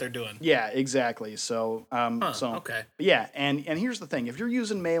thing that they're doing. Yeah, exactly. So okay, yeah, and here's the thing: if you're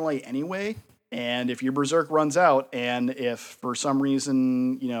using melee anyway, and if your berserk runs out, and if for some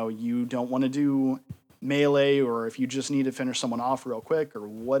reason you don't want to do melee, or if you just need to finish someone off real quick or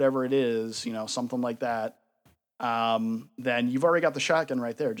whatever it is, something like that, then you've already got the shotgun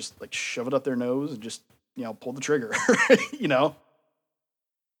right there. Just like shove it up their nose and just, pull the trigger,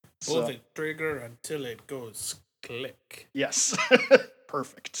 Pull the trigger until it goes click. Yes.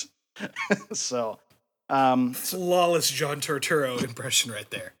 Perfect. So, flawless John Turturro impression right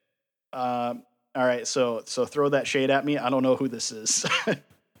there. All right. So throw that shade at me. I don't know who this is.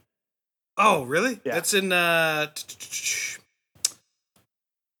 Oh, really? Yeah. That's in, why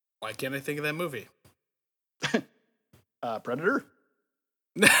can't I think of that movie? Predator?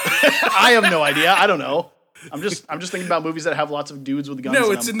 I have no idea. I don't know. I'm just thinking about movies that have lots of dudes with guns. No,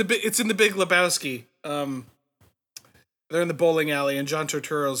 it's in the Big Lebowski. They're in the bowling alley, and John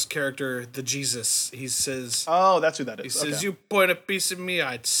Turturro's character, the Jesus, he says, "Oh, that's who that is." He says, "You point a piece of me,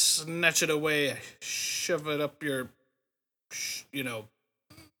 I'd snatch it away, shove it up your,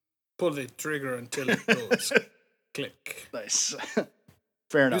 pull the trigger until it goes click." Nice.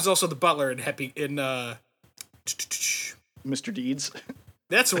 Fair enough. He was also the butler in Mr. Deeds.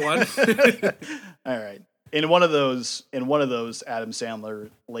 That's one. All right. In one of those Adam Sandler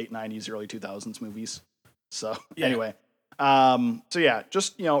late 90s, early 2000s movies. So anyway,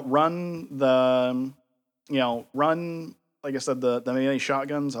 just, run like I said, the melee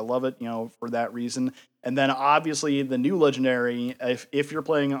shotguns. I love it, for that reason. And then obviously the new legendary, if you're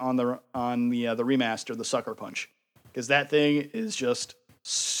playing on the remaster, the Sucker Punch, because that thing is just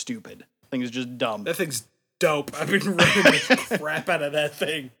stupid. Thing is just dumb. That thing's dope. I've been running the crap out of that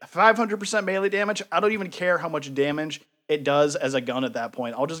thing. 500% melee damage. I don't even care how much damage it does as a gun at that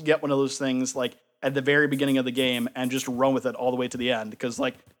point. I'll just get one of those things like at the very beginning of the game and just run with it all the way to the end. Because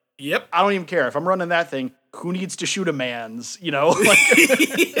yep, I don't even care if I'm running that thing. Who needs to shoot a man's? Yeah.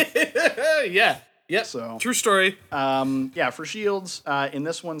 Yep. So true story. For shields, in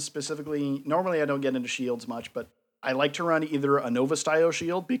this one specifically, normally I don't get into shields much, but I like to run either a Nova style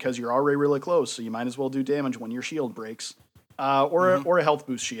shield because you're already really close, so you might as well do damage when your shield breaks, or a health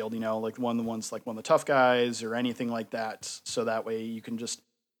boost shield, like one of the tough guys or anything like that. So that way you can just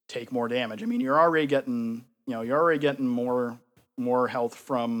take more damage. I mean, you're already getting more health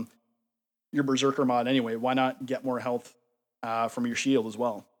from your Berserker mod anyway. Why not get more health from your shield as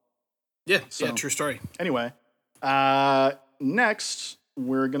well? Yeah. True story. Anyway, next,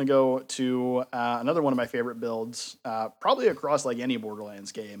 we're going to go to another one of my favorite builds, probably across like any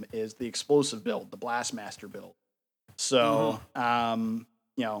Borderlands game, is the explosive build, the Blastmaster build. So, I don't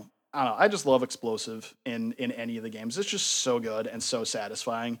know. I just love explosive in any of the games. It's just so good and so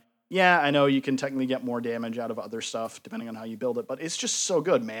satisfying. Yeah, I know you can technically get more damage out of other stuff depending on how you build it, but it's just so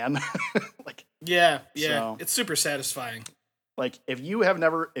good, man. It's super satisfying. Like if you have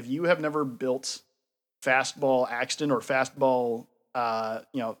never built fastball Axton or fastball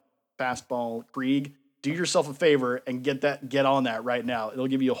Krieg, do yourself a favor and get on that right now. It'll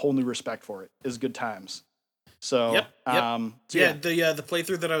give you a whole new respect for it. It's good times. So, yep. The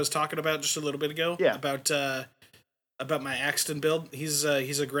playthrough that I was talking about just a little bit ago, about my Axton build. He's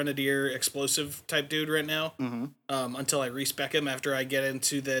a grenadier explosive type dude right now. Mm-hmm. Until I respec him after I get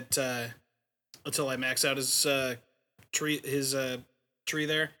into that, until I max out his tree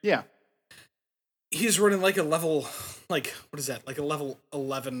there. Yeah. He's running like a level, what is that? Like a level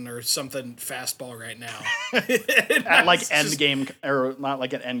 11 or something fastball right now. At like end game, or not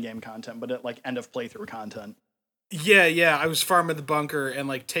like at end game content, but at like end of playthrough content. Yeah. I was farming the bunker and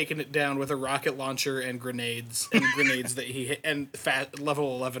like taking it down with a rocket launcher and grenades that he hit and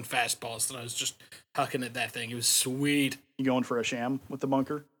level 11 fastballs that I was just hucking at that thing. It was sweet. You going for a sham with the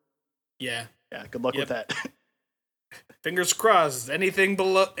bunker? Yeah. Yeah. Good luck with that. Fingers crossed. Anything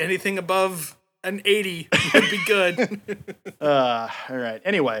above an 80 would be good. All right.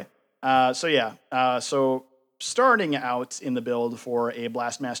 Anyway, so starting out in the build for a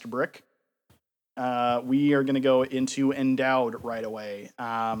Blastmaster brick, we are going to go into Endowed right away.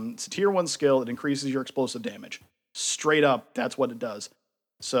 It's a tier 1 skill. It increases your explosive damage. Straight up, that's what it does.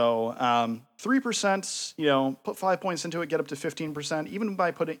 So 3%, put 5 points into it, get up to 15%.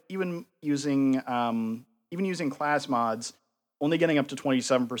 Even using class mods, only getting up to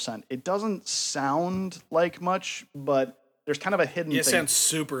 27%. It doesn't sound like much, but there's kind of a hidden thing. It sounds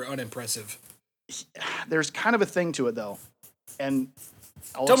super unimpressive. There's kind of a thing to it, though. And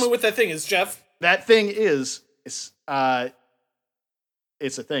tell me what that thing is, Jeff. That thing is, it's a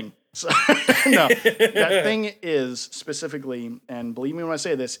thing. So, no, that thing is specifically, and believe me when I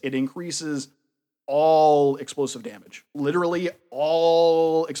say this, it increases all explosive damage. Literally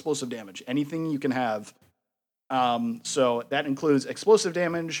all explosive damage. Anything you can have. So that includes explosive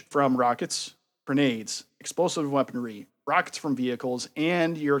damage from rockets, grenades, explosive weaponry, rockets from vehicles,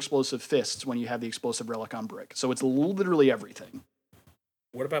 and your explosive fists when you have the explosive relic on brick. So it's literally everything.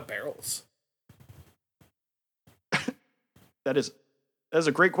 What about barrels? That is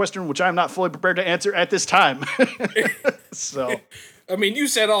a great question, which I'm not fully prepared to answer at this time. So, I mean, you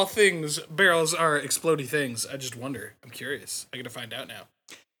said all things barrels are explodey things. I just wonder. I'm curious. I got to find out now.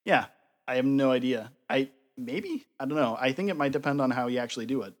 yeah, I have no idea. I don't know. I think it might depend on how you actually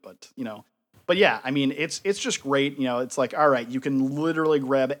do it, but But yeah, I mean, it's just great. It's like, all right, you can literally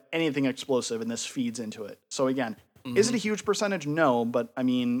grab anything explosive and this feeds into it. So again, is it a huge percentage? No, but I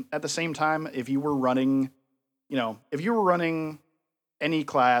mean, at the same time, if you were running any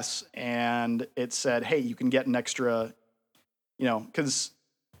class and it said, hey, you can get an extra, because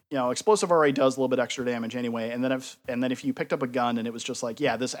explosive already does a little bit extra damage anyway, and then if you picked up a gun and it was just like,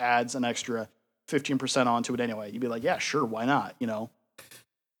 yeah, this adds an extra 15% onto it anyway, you'd be like, yeah, sure, why not?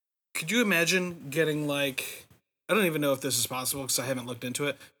 Could you imagine getting like, I don't even know if this is possible because I haven't looked into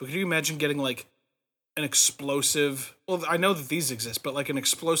it, but could you imagine getting like an explosive, well, I know that these exist, but like an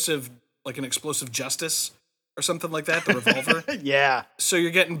explosive justice or something like that, the revolver? Yeah. So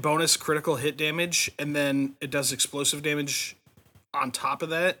you're getting bonus critical hit damage and then it does explosive damage on top of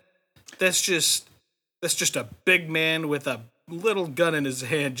that. That's just a big man with a little gun in his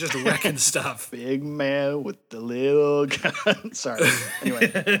hand just wrecking stuff. Big man with the little gun. Sorry.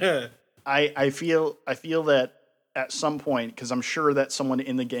 Anyway, I feel that at some point, because I'm sure that someone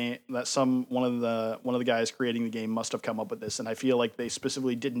in the game, that one of the guys creating the game must have come up with this, and I feel like they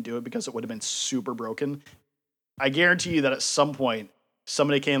specifically didn't do it because it would have been super broken. I guarantee you that at some point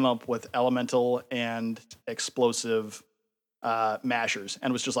somebody came up with elemental and explosive mashers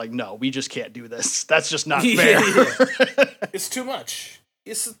and was just like, no, we just can't do this. That's just not fair. It's too much.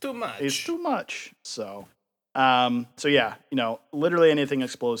 It's too much. So yeah, literally anything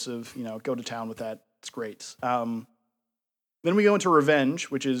explosive, go to town with that. It's great. Then we go into Revenge,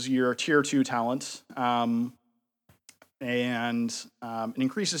 which is your tier 2 talent. And it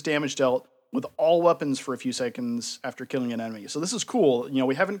increases damage dealt with all weapons for a few seconds after killing an enemy. So this is cool.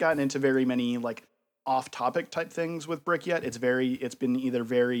 We haven't gotten into very many like off-topic type things with Brick yet. It's been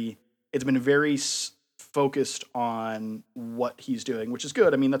very focused on what he's doing, which is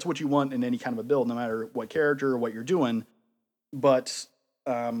good. I mean, that's what you want in any kind of a build, no matter what character or what you're doing. But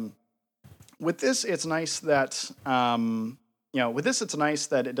with this, it's nice that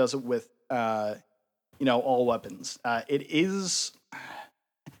it does it with all weapons.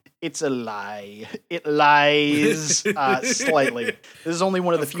 It's a lie. It lies slightly. This is only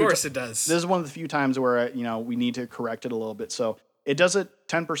one of the few. Of course, it does. This is one of the few times where we need to correct it a little bit. So it does it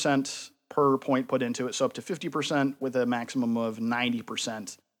 10% per point put into it, so up to 50% with a maximum of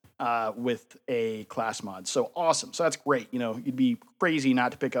 90% with a class mod. So awesome. So that's great. You'd be crazy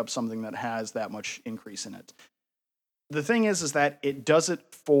not to pick up something that has that much increase in it. The thing is that it does it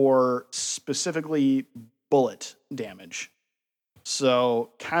for specifically bullet damage.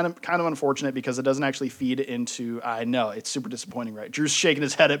 So kind of unfortunate because it doesn't actually feed into. I know it's super disappointing, right? Drew's shaking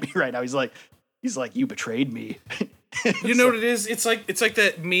his head at me right now. He's like, you betrayed me. You know what it is? It's like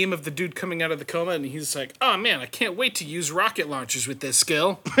that meme of the dude coming out of the coma and he's like, oh man, I can't wait to use rocket launchers with this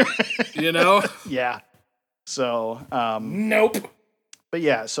skill. Yeah. So nope. But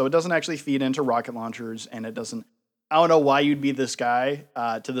yeah, so it doesn't actually feed into rocket launchers, and it doesn't. I don't know why you'd be this guy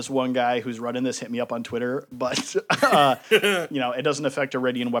to this one guy who's running this. Hit me up on Twitter, but it doesn't affect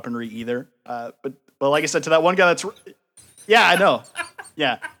Iridian weaponry either. But like I said, to that one guy, yeah, I know,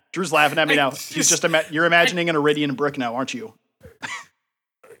 yeah. Drew's laughing at me now. He's just you're imagining an Iridian brick now, aren't you?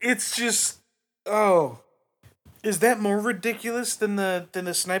 It's just is that more ridiculous than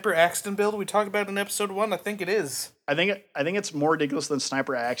the Sniper Axton build we talked about in episode 1? I think it is. I think it's more ridiculous than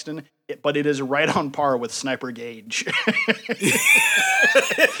Sniper Axton, but it is right on par with Sniper Gauge.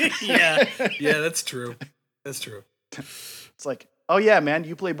 Yeah, that's true. It's like, oh yeah, man,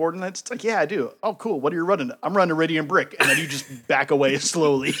 you play Borderlands? It's like, yeah, I do. Oh, cool. What are you running? I'm running Iridian brick, and then you just back away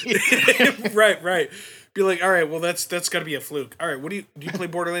slowly. Right. Be like, all right, well that's got to be a fluke. All right, do you play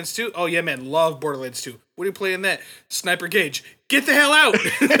Borderlands 2? Oh yeah, man, love Borderlands 2. What do you play in that? Sniper Gauge. Get the hell out!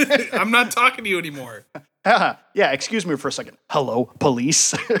 I'm not talking to you anymore. Yeah, excuse me for a second. Hello,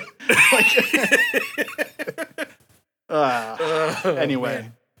 police. Anyway,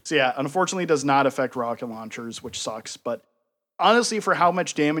 man. So yeah, unfortunately, it does not affect rocket launchers, which sucks. But honestly, for how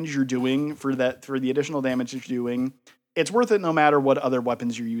much damage you're doing, for the additional damage that you're doing, it's worth it no matter what other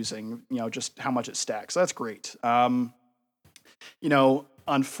weapons you're using. Just how much it stacks. So that's great.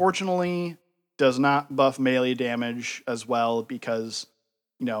 Unfortunately, does not buff melee damage as well because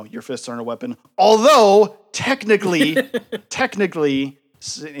your fists aren't a weapon. Although technically, in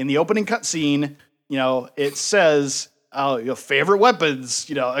the opening cutscene, it says favorite weapons,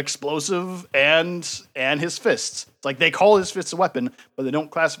 explosive and his fists. It's like they call his fists a weapon, but they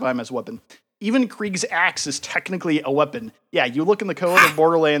don't classify him as a weapon. Even Krieg's axe is technically a weapon. Yeah, you look in the code of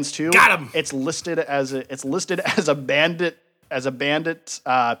Borderlands 2. Got him. It's listed as a bandit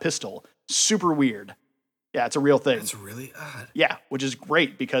pistol. Super weird. Yeah, it's a real thing. That's really odd. Yeah, which is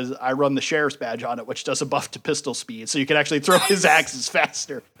great because I run the sheriff's badge on it, which does a buff to pistol speed, so you can actually throw his axes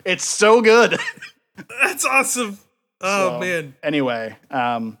faster. It's so good. That's awesome. Oh man. Anyway, be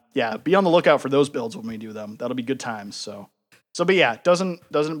on the lookout for those builds when we do them. That'll be good times. But yeah, doesn't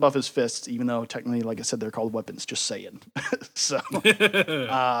buff his fists, even though technically, like I said, they're called weapons. Just saying.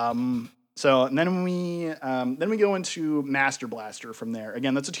 And then we go into Master Blaster from there.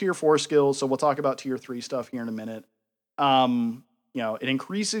 Again, that's a tier 4 skill, so we'll talk about tier 3 stuff here in a minute. It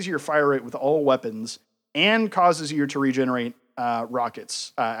increases your fire rate with all weapons and causes you to regenerate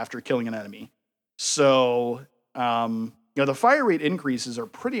rockets after killing an enemy. So, the fire rate increases are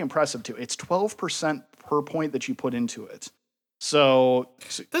pretty impressive too. It's 12% per point that you put into it. So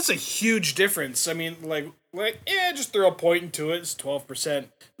that's a huge difference. I mean, just throw a point into it. It's 12%.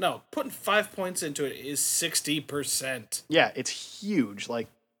 No, putting 5 points into it is 60%. Yeah, it's huge. Like,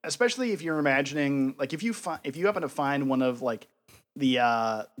 especially if you're imagining, like, if you happen to find one of like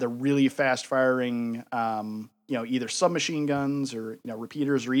the really fast firing, either submachine guns or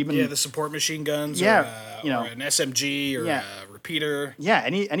repeaters or even the support machine guns. Yeah, or an SMG or a repeater. Yeah,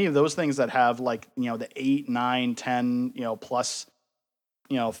 any of those things that have like the 8, 9, 10 plus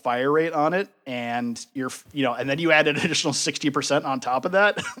fire rate on it, and and then you add an additional 60% on top of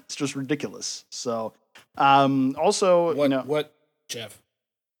that. It's just ridiculous. So also what Jeff,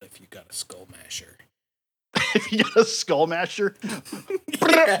 if you got a skull masher. If you got a skull masher.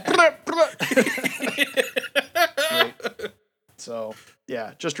 So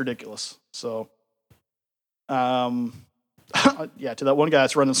yeah, just ridiculous. So to that one guy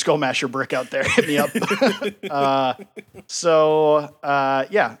that's running skull masher brick out there, hit me up.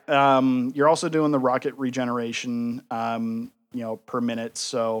 You're also doing the rocket regeneration per minute.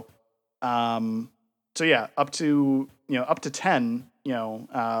 So up to 10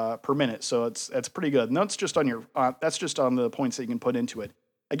 per minute. So it's pretty good. And that's just on the points that you can put into it.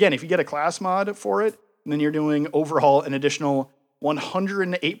 Again, if you get a class mod for it, and then you're doing overall an additional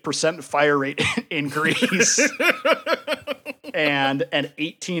 108% fire rate increase and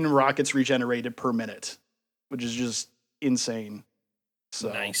 18 rockets regenerated per minute, which is just insane.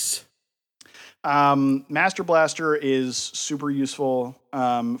 So nice. Master Blaster is super useful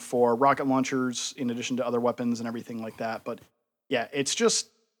for rocket launchers in addition to other weapons and everything like that. But yeah, it's just,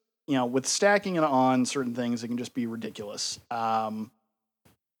 with stacking it on certain things, it can just be ridiculous.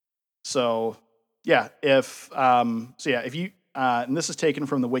 If you, and this is taken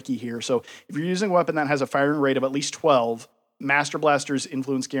from the wiki here. So if you're using a weapon that has a firing rate of at least 12, Master Blaster's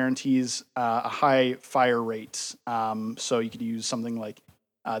influence guarantees a high fire rate. So you could use something like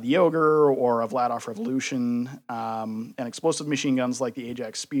the Ogre or a Vladoff Revolution, and explosive machine guns like the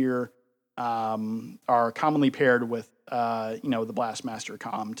Ajax Spear are commonly paired with the Blastmaster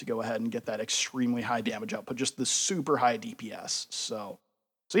Com to go ahead and get that extremely high damage output, just the super high DPS. So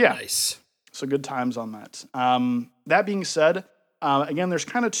yeah. Nice. So good times on that. That being said, again, there's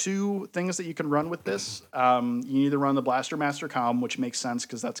kind of two things that you can run with this. You either run the Blaster Master Com, which makes sense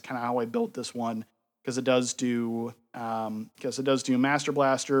because that's kind of how I built this one, because it does do Master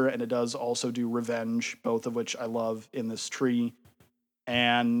Blaster and it does also do Revenge, both of which I love in this tree.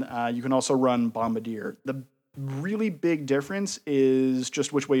 And you can also run Bombardier. The really big difference is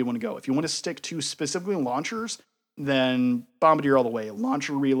just which way you want to go. If you want to stick to specifically launchers, then Bombardier all the way.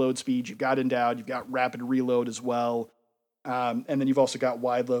 Launcher reload speed, you've got endowed, you've got rapid reload as well. And then you've also got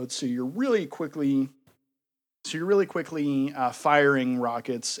wide load, so you're really quickly firing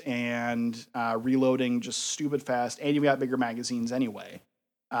rockets and reloading just stupid fast, and you've got bigger magazines anyway.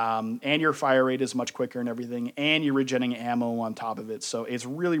 And your fire rate is much quicker and everything, and you're regenerating ammo on top of it. So it's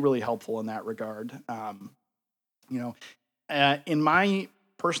really, really helpful in that regard. In my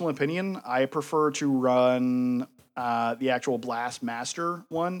personal opinion, I prefer to run the actual Blast Master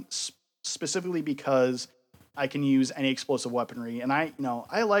one, specifically because I can use any explosive weaponry. And I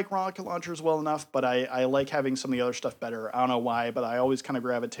like rocket launchers well enough, but I like having some of the other stuff better. I don't know why, but I always kind of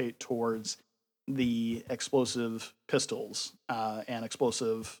gravitate towards the explosive pistols and the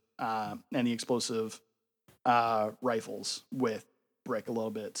explosive rifles with brick a little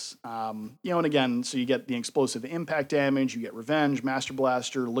bit. And again, so you get the explosive impact damage, you get Revenge, Master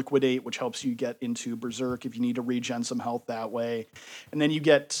Blaster, Liquidate, which helps you get into Berserk if you need to regen some health that way. And then you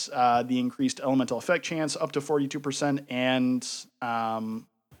get the increased elemental effect chance up to 42%, and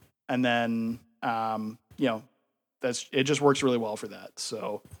then it just works really well for that.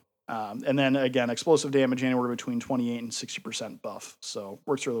 So, and then again, explosive damage anywhere between 28 and 60% buff. So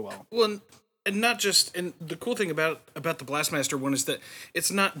works really well. Well, and not just, and the cool thing about the Blastmaster one is that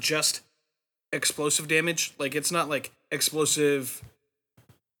it's not just explosive damage. Like, it's not like explosive.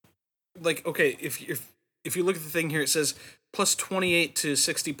 Like, okay, if you look at the thing here, it says plus 28 to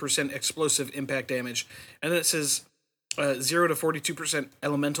 60% explosive impact damage, and then it says 0 to 42%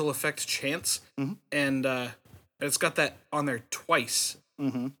 elemental effect chance, and it's got that on there twice.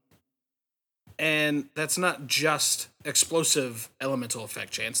 And that's not just explosive elemental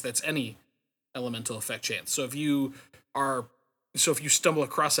effect chance. That's any elemental effect chance. So if you stumble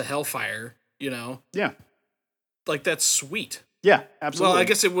across a hellfire, Yeah. like, that's sweet. Yeah, absolutely. Well, I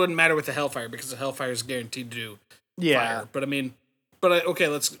guess it wouldn't matter with the hellfire because the hellfire is guaranteed to do fire. But I mean, but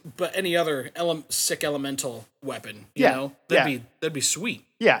any other sick elemental weapon, that'd be sweet.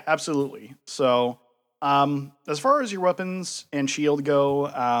 Yeah, absolutely. So, as far as your weapons and shield go,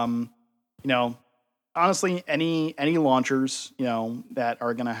 honestly, any launchers, that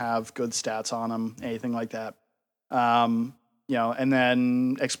are gonna have good stats on them, anything like that, and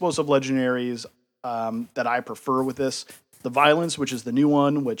then explosive legendaries that I prefer with this, the violence, which is the new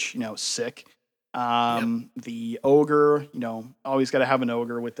one, which sick. The ogre, always got to have an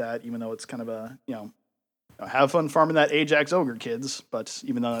ogre with that, even though it's kind of a have fun farming that Ajax ogre, kids. But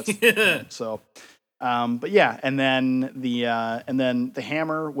even though that's so. But yeah, and then the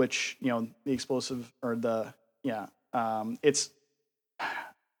hammer, which the explosive or it's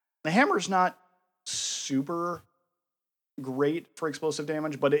the hammer's not super great for explosive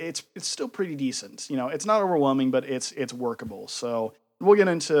damage, but it's still pretty decent. It's not overwhelming, but it's workable. So we'll get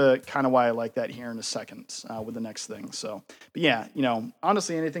into kind of why I like that here in a second with the next thing. So, but yeah,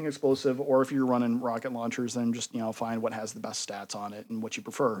 honestly, anything explosive, or if you're running rocket launchers, then just find what has the best stats on it and what you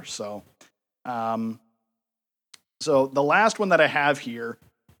prefer. So. So the last one that I have here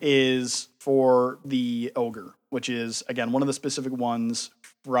is for the ogre, which is again one of the specific ones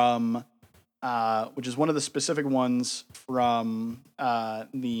from the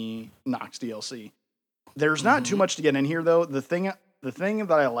Nox DLC. There's not too much to get in here though. The thing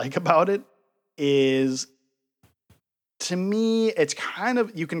that I like about it is, to me, it's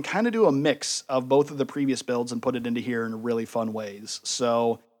you can kind of do a mix of both of the previous builds and put it into here in really fun ways.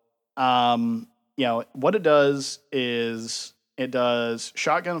 So, what it does is it does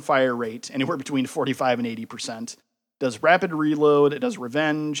shotgun fire rate anywhere between 45 and 80%. Does rapid reload, it does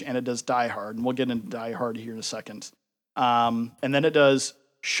revenge, and it does die hard. And we'll get into die hard here in a second. And then it does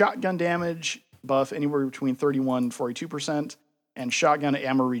shotgun damage buff anywhere between 31 and 42%, and shotgun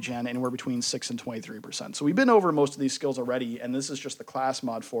ammo regen anywhere between 6 and 23%. So we've been over most of these skills already, and this is just the class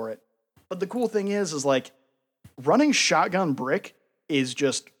mod for it. But the cool thing is like running shotgun brick is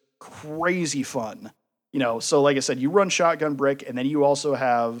just crazy fun. So like I said, you run shotgun brick, and then you also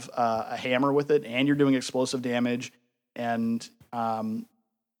have a hammer with it, and you're doing explosive damage, and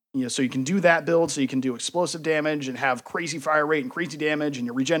so you can do that build, so you can do explosive damage and have crazy fire rate and crazy damage, and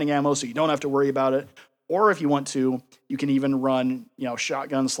you're regenning ammo, so you don't have to worry about it. Or if you want to, you can even run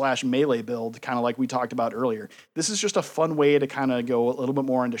shotgun / melee build, kind of like we talked about earlier. This is just a fun way to kind of go a little bit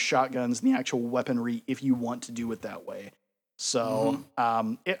more into shotguns and the actual weaponry if you want to do it that way. So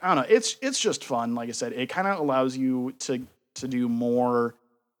I don't know, it's just fun. Like I said, it kind of allows you to do more.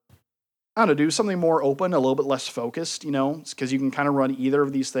 I don't know, do something more open, a little bit less focused, because you can kind of run either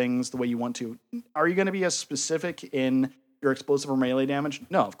of these things the way you want to. Are you going to be as specific in your explosive or melee damage?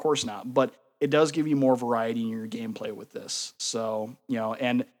 No, of course not. But it does give you more variety in your gameplay with this. So,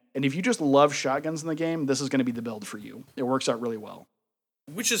 and if you just love shotguns in the game, this is going to be the build for you. It works out really well.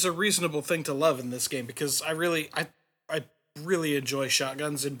 Which is a reasonable thing to love in this game, because I really enjoy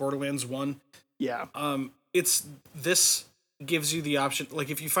shotguns in Borderlands 1. Yeah. This gives you the option,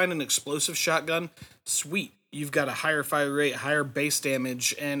 like if you find an explosive shotgun, sweet. You've got a higher fire rate, higher base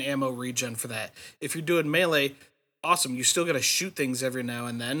damage, and ammo regen for that. If you're doing melee, awesome. You still got to shoot things every now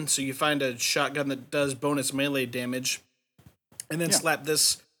and then. So you find a shotgun that does bonus melee damage, and then slap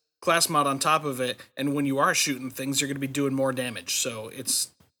this class mod on top of it. And when you are shooting things, you're going to be doing more damage. So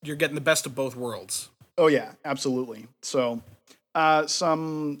you're getting the best of both worlds. Oh yeah, absolutely. So,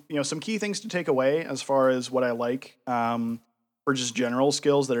 some key things to take away as far as what I like, for just general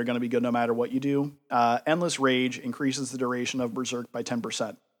skills that are going to be good no matter what you do. Endless Rage increases the duration of Berserk by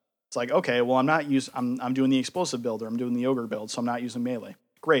 10%. It's like, okay, well, I'm doing the explosive build, or I'm doing the ogre build, so I'm not using melee.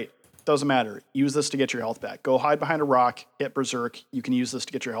 Great. Doesn't matter. Use this to get your health back. Go hide behind a rock, hit Berserk. You can use this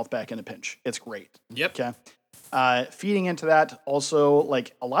to get your health back in a pinch. It's great. Yep. Okay. Feeding into that, also,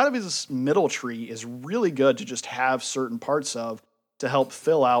 like, a lot of his middle tree is really good to just have certain parts of to help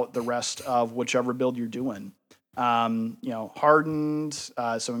fill out the rest of whichever build you're doing. Hardened,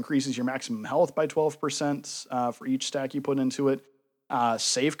 so increases your maximum health by 12% for each stack you put into it.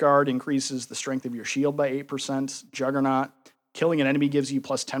 Safeguard increases the strength of your shield by 8%. Juggernaut, killing an enemy gives you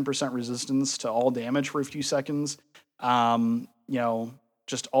plus 10% resistance to all damage for a few seconds.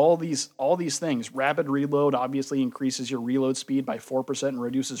 Just all these things. Rapid reload obviously increases your reload speed by 4% and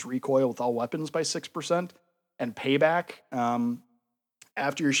reduces recoil with all weapons by 6%. And payback,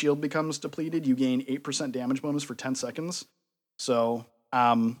 after your shield becomes depleted, you gain 8% damage bonus for 10 seconds. So,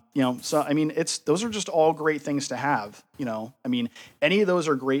 those are just all great things to have. Any of those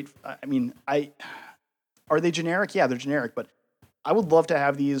are great. Are they generic? Yeah, they're generic, but I would love to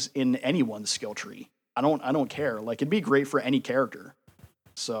have these in anyone's skill tree. I don't care. Like, it'd be great for any character.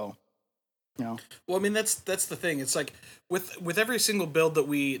 So, Well, that's the thing. It's like with every single build that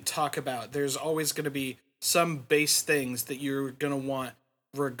we talk about, there's always going to be some base things that you're going to want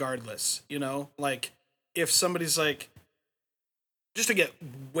regardless, like if somebody's like, just to get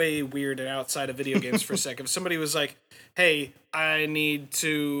way weird and outside of video games for a second, if somebody was like, hey, I need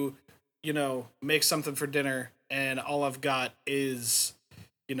to, make something for dinner and all I've got is,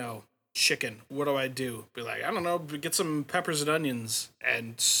 chicken. What do I do? Be like, I don't know, get some peppers and onions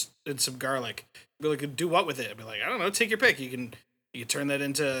and some garlic. Be like, do what with it? Be like, I don't know, take your pick. You can turn that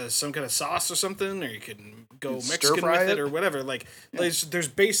into some kind of sauce or something, or you can go Mexican with it or whatever. Like, there's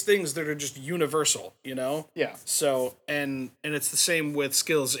base things that are just universal, Yeah. So, and it's the same with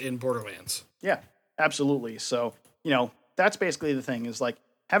skills in Borderlands. Yeah, absolutely. So, that's basically the thing is like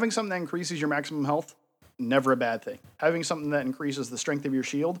having something that increases your maximum health, never a bad thing. Having something that increases the strength of your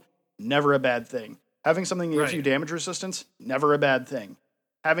shield, never a bad thing. Having something that gives you damage resistance, never a bad thing.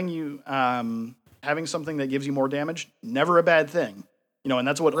 Having something that gives you more damage, never a bad thing. And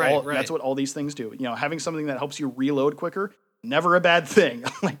that's what that's what all these things do. Having something that helps you reload quicker, never a bad thing.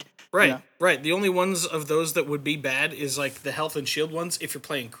 Right. The only ones of those that would be bad is like the health and shield ones if you're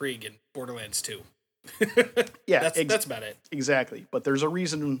playing Krieg in Borderlands 2. Yeah, that's about it. Exactly. But there's a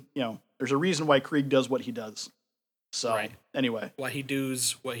reason, why Krieg does what he does. So anyway, why he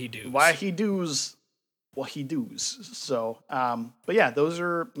does what he does. So, but yeah, those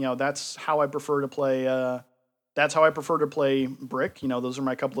are, that's how I prefer to play. That's how I prefer to play Brick. Those are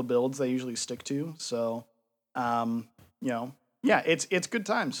my couple of builds I usually stick to. So, yeah, it's good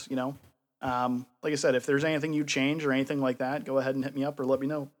times. Like I said, if there's anything you change or anything like that, go ahead and hit me up or let me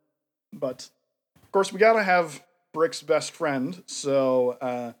know. But of course, we gotta have Brick's best friend.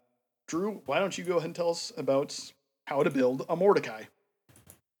 So, Drew, why don't you go ahead and tell us about how to build a Mordecai?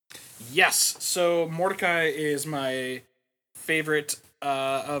 Yes. So Mordecai is my favorite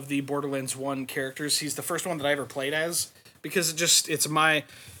of the Borderlands 1 characters. He's the first one that I ever played as because it suits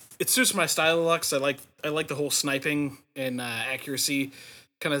my style a lot. 'Cause I like the whole sniping and accuracy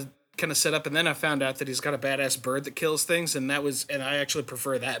kind of setup. And then I found out that he's got a badass bird that kills things, and I actually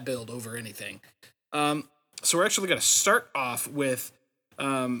prefer that build over anything. So we're actually going to start off with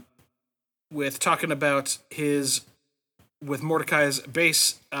talking about with Mordecai's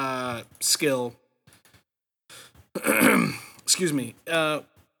base skill, excuse me,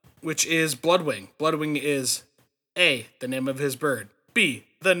 which is Bloodwing. Bloodwing is A, the name of his bird, B,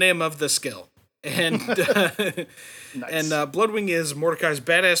 the name of the skill. And nice. And Bloodwing is Mordecai's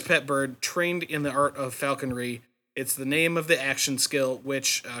badass pet bird trained in the art of falconry. It's the name of the action skill,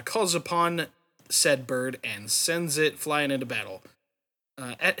 which calls upon said bird and sends it flying into battle.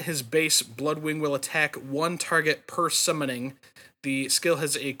 At his base, Bloodwing will attack one target per summoning. The skill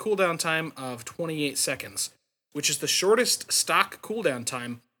has a cooldown time of 28 seconds, which is the shortest stock cooldown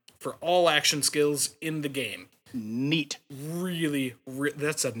time for all action skills in the game. Neat. Really,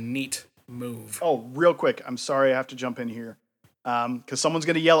 that's a neat move. Oh, real quick. I'm sorry I have to jump in here because someone's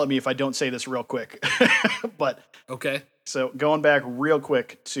going to yell at me if I don't say this real quick. But okay. So going back real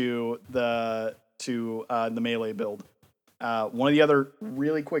quick to the melee build. One of the other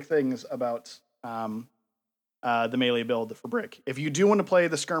really quick things about the melee build for Brick. If you do want to play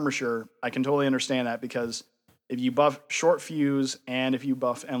the Skirmisher, I can totally understand that because if you buff Short Fuse and if you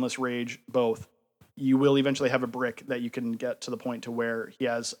buff Endless Rage both, you will eventually have a Brick that you can get to the point to where he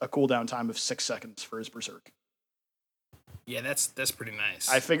has a cooldown time of 6 seconds for his Berserk. Yeah, that's pretty nice.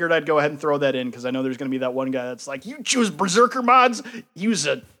 I figured I'd go ahead and throw that in because I know there's going to be that one guy that's like, you choose Berserker mods, use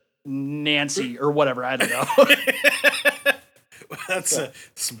a Nancy or whatever. I don't know. That's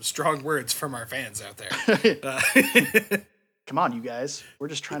some strong words from our fans out there. Come on, you guys. We're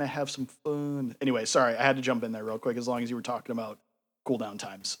just trying to have some fun. Anyway, sorry. I had to jump in there real quick as long as you were talking about cooldown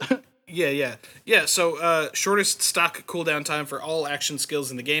times. Yeah. So shortest stock cooldown time for all action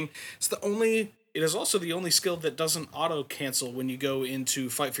skills in the game. It is also the only skill that doesn't auto cancel when you go into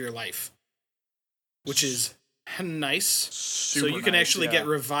fight for your life, which is Nice. Super so you can nice, actually yeah. get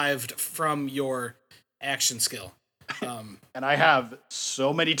revived from your action skill. And I have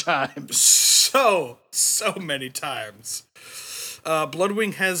so many times. So many times.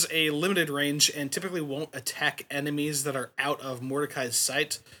 Bloodwing has a limited range and typically won't attack enemies that are out of Mordecai's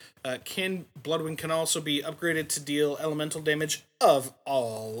sight. Bloodwing can also be upgraded to deal elemental damage of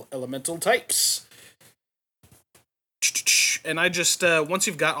all elemental types. And I just, once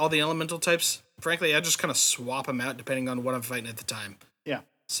you've got all the elemental types, frankly, I just kind of swap them out depending on what I'm fighting at the time. Yeah.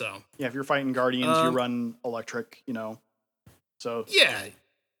 So. Yeah, if you're fighting Guardians, you run electric, So. Yeah.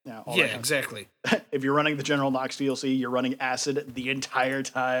 Yeah, exactly. If you're running the General Nox DLC, you're running Acid the entire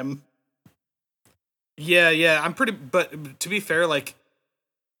time. Yeah, but to be fair, like,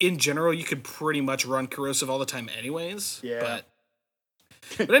 in general, you could pretty much run Corrosive all the time anyways. Yeah.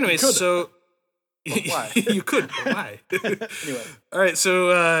 But anyways, so... Why? You could, but why? Anyway. Alright,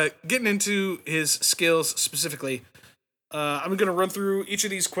 so getting into his skills specifically, I'm going to run through each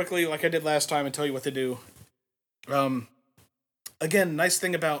of these quickly like I did last time and tell you what they do. Again, nice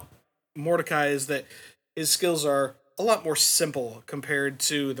thing about Mordecai is that his skills are a lot more simple compared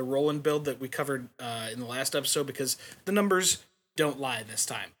to the Roland build that we covered in the last episode because the numbers don't lie this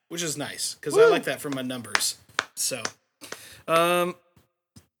time, which is nice because I like that from my numbers. So,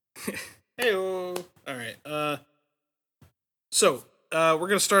 hey-o. All right. So we're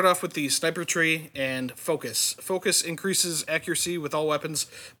going to start off with the Sniper Tree and Focus. Focus increases accuracy with all weapons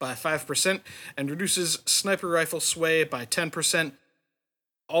by 5% and reduces Sniper Rifle sway by 10%.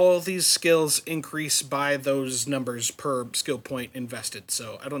 All of these skills increase by those numbers per skill point invested,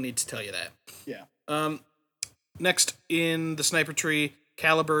 so I don't need to tell you that. Yeah. Next, in the Sniper Tree,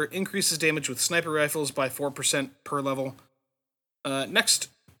 Caliber increases damage with sniper rifles by 4% per level. Next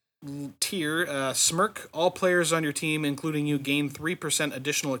tier, Smirk. All players on your team, including you, gain 3%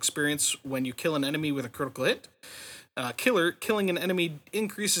 additional experience when you kill an enemy with a critical hit. Killer. Killing an enemy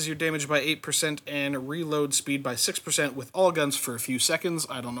increases your damage by 8% and reload speed by 6% with all guns for a few seconds.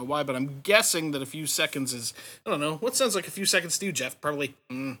 I don't know why, but I'm guessing that a few seconds is... I don't know. What sounds like a few seconds to you, Jeff? Probably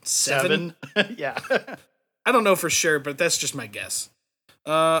 7? Yeah. I don't know for sure, but that's just my guess.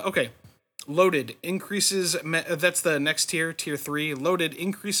 Okay. Loaded increases... that's the next tier, tier 3. Loaded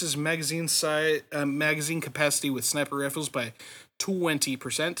increases magazine capacity with sniper rifles by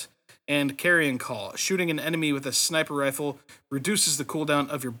 20%. And Carrion Call. Shooting an enemy with a sniper rifle reduces the cooldown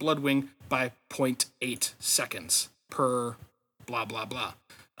of your Bloodwing by 0.8 seconds per blah, blah, blah.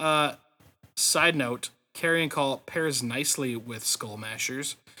 Side note, Carrion Call pairs nicely with Skull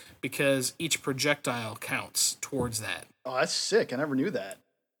Mashers because each projectile counts towards that. Oh, that's sick. I never knew that.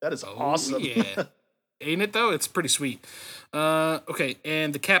 That is awesome. Yeah. Ain't it, though? It's pretty sweet. Okay,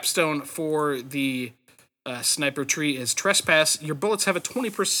 and the capstone for the Sniper Tree is Trespass. Your bullets have a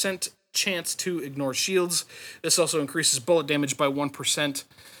 20% chance to ignore shields. This also increases bullet damage by 1%.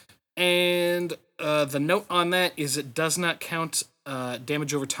 And the note on that is it does not count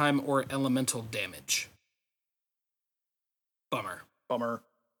damage over time or elemental damage. Bummer.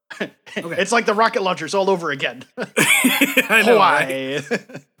 Okay. Okay. It's like the rocket launchers all over again. I know, Why?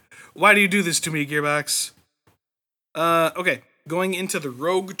 Right? Why do you do this to me, Gearbox? Okay, going into the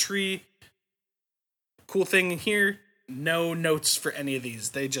Rogue Tree. Cool thing here, no notes for any of these.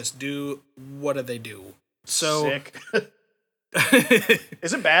 They just do, what do they do? So sick.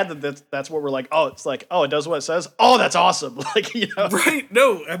 Is it bad that that's what we're like, it does what it says? Oh, that's awesome. Like, Right?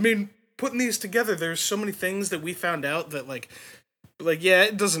 No, I mean, putting these together, there's so many things that we found out that like, yeah,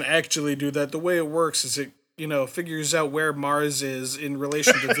 it doesn't actually do that. The way it works is it, figures out where Mars is in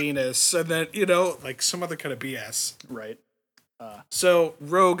relation to Venus, and then, like some other kind of BS. Right. So,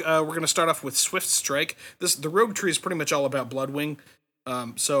 Rogue, we're going to start off with Swift Strike. The Rogue Tree is pretty much all about Bloodwing.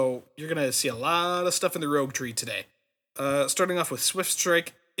 So, you're going to see a lot of stuff in the Rogue Tree today. Starting off with Swift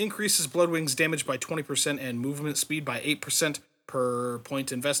Strike, increases Bloodwing's damage by 20% and movement speed by 8% per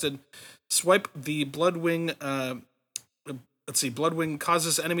point invested. Swipe the Bloodwing... Bloodwing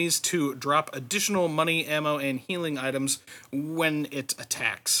causes enemies to drop additional money, ammo, and healing items when it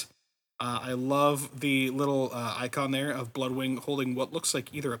attacks. I love the little icon there of Bloodwing holding what looks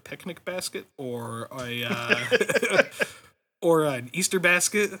like either a picnic basket or or an Easter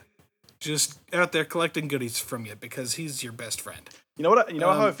basket, just out there collecting goodies from you because he's your best friend. You know what?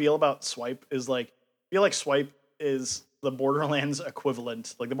 How I feel about Swipe is like, I feel like Swipe is the Borderlands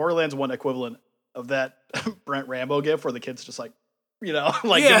equivalent, like the Borderlands 1 equivalent of that Brent Rambo gif where the kid's just like, give the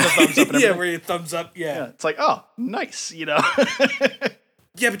thumbs up and everything. Yeah, where you thumbs up. Yeah. It's like, oh, nice,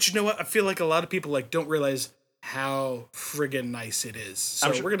 Yeah, but you know what? I feel like a lot of people don't realize how friggin' nice it is. So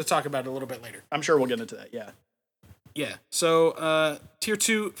we're going to talk about it a little bit later. I'm sure we'll get into that, yeah. Yeah. So, tier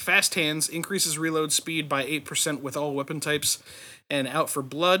 2, Fast Hands increases reload speed by 8% with all weapon types. And out for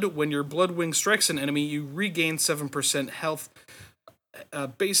blood, when your blood wing strikes an enemy, you regain 7% health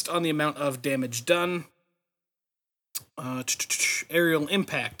based on the amount of damage done. Aerial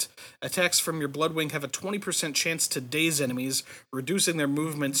impact. Attacks from your Bloodwing have a 20% chance to daze enemies, reducing their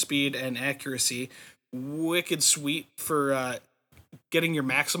movement speed and accuracy. Wicked sweet for getting your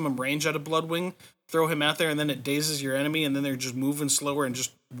maximum range out of Bloodwing. Throw him out there, and then it dazes your enemy, and then they're just moving slower and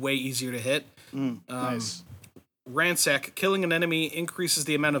just way easier to hit. Nice. Ransack. Killing an enemy increases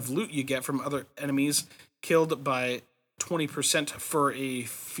the amount of loot you get from other enemies killed by 20% for a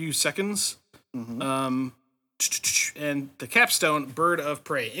few seconds. And the capstone, Bird of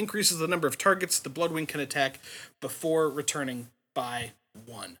Prey, increases the number of targets the Bloodwing can attack before returning by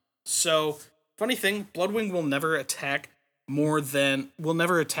 1. So, funny thing, Bloodwing will never attack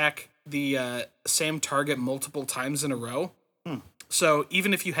the same target multiple times in a row. So,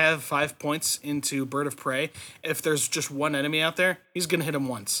 even if you have 5 points into Bird of Prey, if there's just one enemy out there, he's going to hit him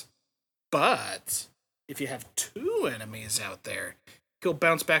once. But if you have 2 enemies out there, he'll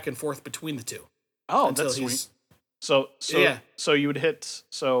bounce back and forth between the 2. Oh, that's sweet. So you would hit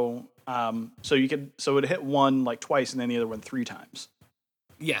it would hit one like twice and then the other one 3 times.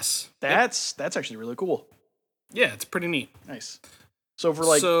 Yes. That's actually really cool. Yeah, it's pretty neat. Nice. So for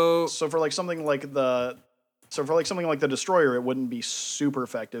something like the destroyer, it wouldn't be super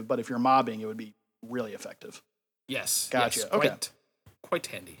effective, but if you're mobbing, it would be really effective. Yes. Gotcha. Yes, okay. Quite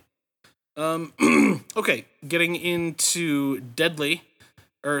handy. Okay, getting into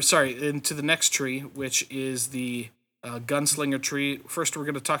into the next tree, which is the gunslinger tree. First, we're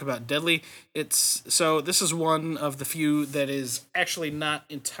going to talk about deadly. This is one of the few that is actually not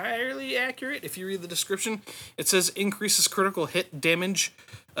entirely accurate. If you read the description, it says increases critical hit damage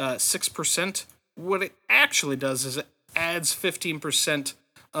 6%. What it actually does is it adds 15%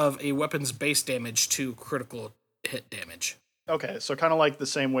 of a weapon's base damage to critical hit damage. Okay, so kind of like the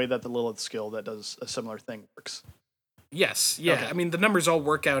same way that the Lilith skill that does a similar thing works. Yes, yeah. Okay. I mean, the numbers all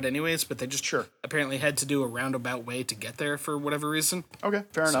work out anyways, but they just Sure. apparently had to do a roundabout way to get there for whatever reason. Okay,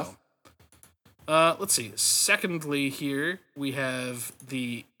 fair enough. Let's see. Secondly, here we have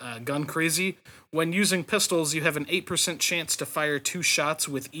the gun crazy. When using pistols, you have an 8% chance to fire 2 shots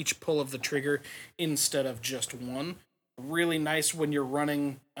with each pull of the trigger instead of just one. Really nice when you're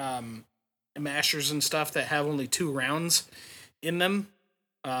running mashers and stuff that have only 2 rounds in them.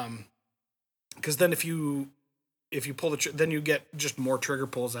 Because then if you pull then you get just more trigger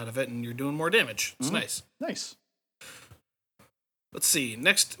pulls out of it, and you're doing more damage. It's nice. Nice. Let's see.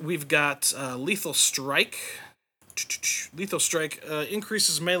 Next, we've got Lethal Strike. Lethal Strike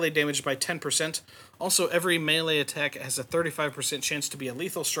increases melee damage by 10%. Also, every melee attack has a 35% chance to be a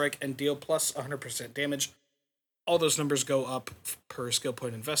Lethal Strike and deal plus 100% damage. All those numbers go up per skill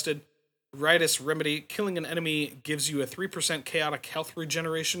point invested. Riotous Remedy. Killing an enemy gives you a 3% chaotic health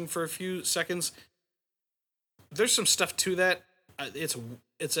regeneration for a few seconds. There's some stuff to that.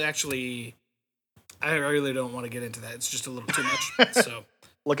 It's actually, I really don't want to get into that. It's just a little too much. So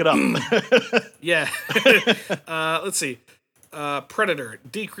look it up. Yeah. Let's see. Predator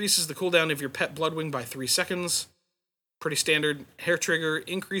decreases the cooldown of your pet Bloodwing by 3 seconds. Pretty standard. Hair Trigger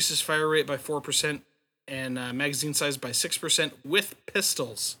increases fire rate by 4% and magazine size by 6% with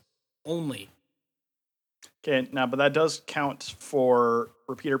pistols only. Okay, now, but that does count for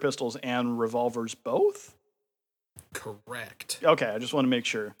repeater pistols and revolvers both? Correct. Okay, I just want to make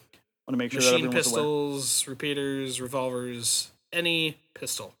sure. Machine that everyone's pistols, repeaters, revolvers, any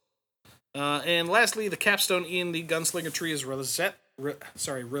pistol. And lastly, the capstone in the gunslinger tree is relentless.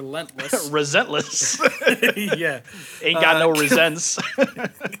 Resentless. Yeah. Ain't got no resents.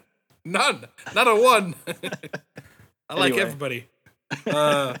 None. Not a one. I like everybody.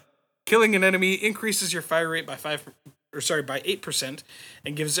 Killing an enemy increases your fire rate by 8%,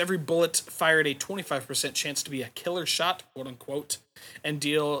 and gives every bullet fired a 25% chance to be a killer shot, quote unquote, and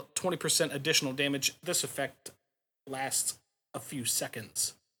deal 20% additional damage. This effect lasts a few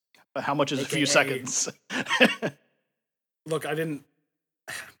seconds. But how much is a few seconds? Look,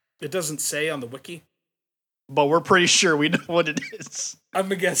 it doesn't say on the wiki. But we're pretty sure we know what it is. I'm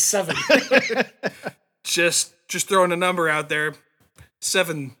gonna guess 7. Just throwing a number out there.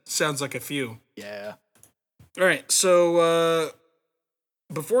 7 sounds like a few. Yeah. All right, so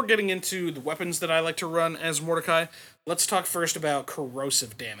before getting into the weapons that I like to run as Mordecai, let's talk first about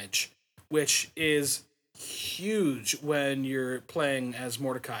corrosive damage, which is huge when you're playing as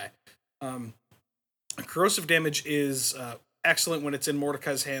Mordecai. Corrosive damage is excellent when it's in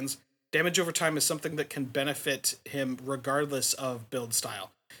Mordecai's hands. Damage over time is something that can benefit him regardless of build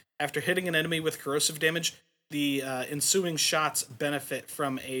style. After hitting an enemy with corrosive damage, the ensuing shots benefit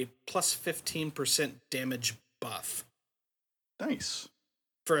from a plus 15% damage buff. Nice.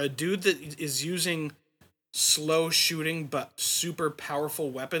 For a dude that is using slow shooting but super powerful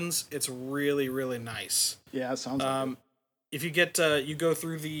weapons, it's really, really nice. Yeah, it sounds like it. If you get you go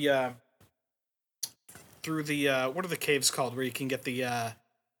through the what are the caves called where you can get the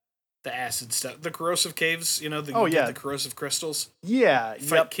acid stuff, the corrosive caves, you know, get the corrosive crystals. Yeah,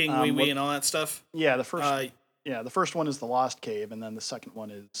 Fight King Wee Wee and all that stuff. Yeah, the first one is the Lost Cave, and then the second one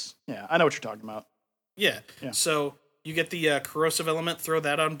is I know what you're talking about. Yeah. So you get the corrosive element, throw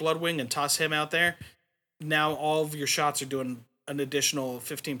that on Bloodwing, and toss him out there. Now all of your shots are doing an additional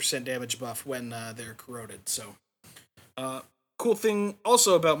 15% damage buff when they're corroded. So, cool thing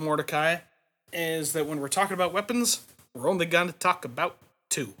also about Mordecai is that when we're talking about weapons, we're only going to talk about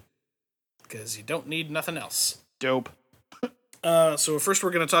 2. Because you don't need nothing else. Dope. So first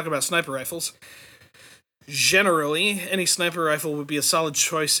we're going to talk about sniper rifles. Generally, any sniper rifle would be a solid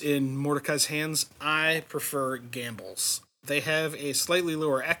choice in Mordecai's hands. I prefer gambles. They have a slightly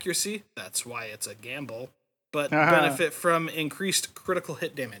lower accuracy, that's why it's a gamble, but benefit from increased critical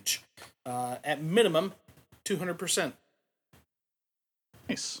hit damage. At minimum, 200%.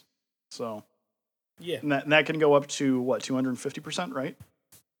 Nice. So, yeah. And that can go up to, what, 250%, right?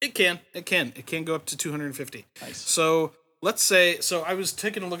 It can go up to 250. Nice. So let's say, I was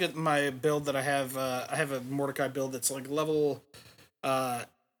taking a look at my build that I have. I have a Mordecai build that's like level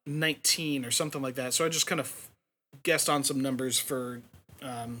 19 or something like that. So I just kind of guessed on some numbers for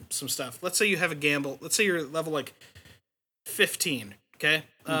some stuff. Let's say you have a gamble. Let's say you're level like 15, okay?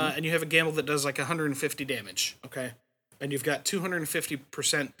 And you have a gamble that does like 150 damage, okay? And you've got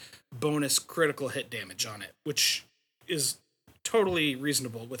 250% bonus critical hit damage on it, which is totally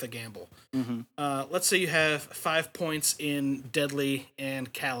reasonable with a gamble. Let's say you have 5 points in deadly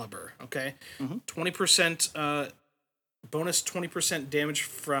and caliber, okay? 20% bonus 20% damage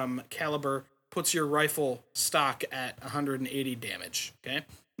from caliber puts your rifle stock at 180 damage, okay?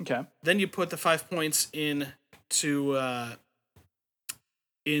 Okay. Then you put the 5 points into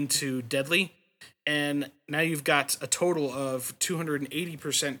deadly, and now you've got a total of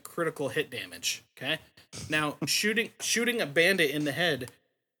 280% critical hit damage, okay? Now, shooting a bandit in the head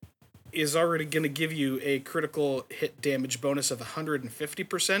is already going to give you a critical hit damage bonus of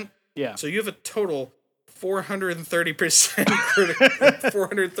 150%. Yeah. So you have a total 430% critical,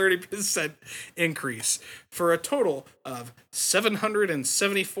 430% increase for a total of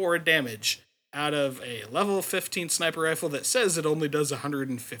 774 damage out of a level 15 sniper rifle that says it only does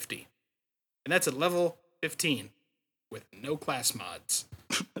 150. And that's at level 15 with no class mods.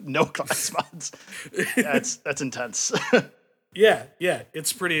 No class mods. That's intense. Yeah,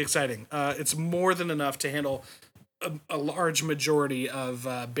 it's pretty exciting. It's more than enough to handle a large majority of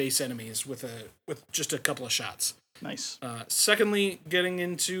base enemies with just a couple of shots. Nice. Secondly, getting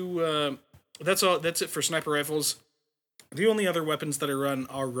into that's it for sniper rifles. The only other weapons that I run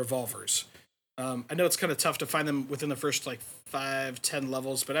are revolvers. I know it's kind of tough to find them within the first 5-10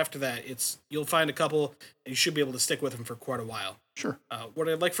 levels, but after that, you'll find a couple, and you should be able to stick with them for quite a while. Sure. What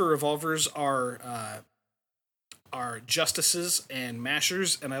I'd like for revolvers are justices and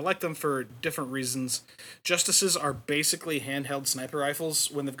mashers, and I like them for different reasons. Justices are basically handheld sniper rifles.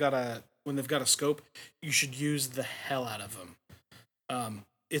 When they've got a scope, you should use the hell out of them.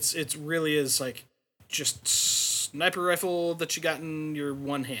 It really is like just sniper rifle that you got in your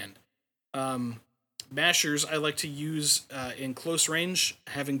one hand. Mashers I like to use in close range,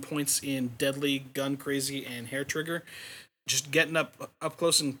 having points in deadly, gun crazy, and hair trigger. Just getting up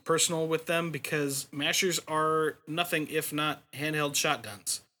close and personal with them, because mashers are nothing if not handheld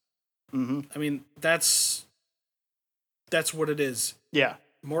shotguns. I mean, that's what it is. Yeah.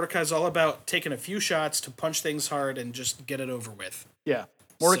 Mordecai's all about taking a few shots to punch things hard and just get it over with. Yeah.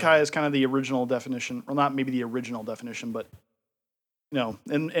 Mordecai is kind of the original definition, well, not maybe the original definition, but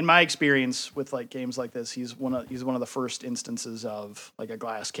in my experience with games like this, he's one of the first instances of a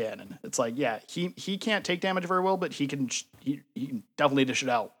glass cannon. It's he can't take damage very well, but he can definitely dish it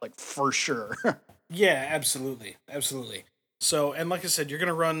out for sure. Yeah, absolutely. So, and like I said, you're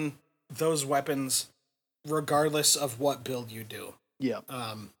gonna run those weapons regardless of what build you do. Yeah.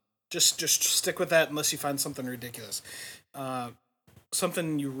 Just stick with that unless you find something ridiculous.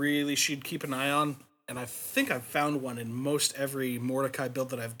 Something you really should keep an eye on, and I think I've found one in most every Mordecai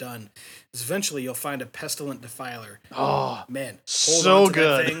build that I've done, is eventually you'll find a Pestilent Defiler. Oh, man, hold on to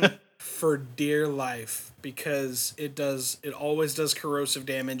good. That thing for dear life, because it always does corrosive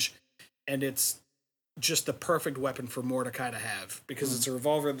damage, and it's just the perfect weapon for Mordecai to have, because it's a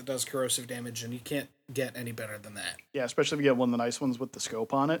revolver that does corrosive damage, and you can't get any better than that. Yeah, especially if you get one of the nice ones with the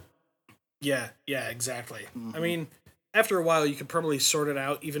scope on it. Yeah, exactly. I mean, after a while, you could probably sort it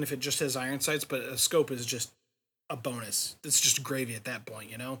out, even if it just has iron sights. But a scope is just a bonus. It's just gravy at that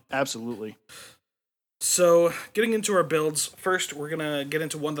point, you know. Absolutely. So, getting into our builds, first we're gonna get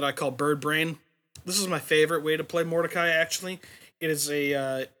into one that I call Bird Brain. This is my favorite way to play Mordecai. Actually, it is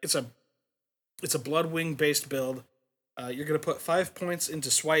it's a Bloodwing based build. You're gonna put 5 points into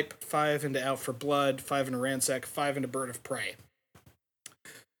Swipe, 5 into Out for Blood, 5 into Ransack, 5 into Bird of Prey.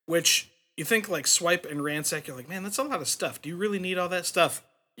 Which you think like Swipe and Ransack, you're like, man, that's a lot of stuff. Do you really need all that stuff?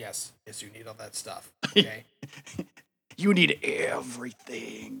 Yes, you need all that stuff. Okay. You need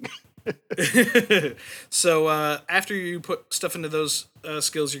everything. So after you put stuff into those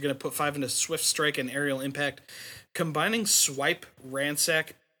skills, you're going to put 5 into Swift Strike and Aerial Impact. Combining Swipe,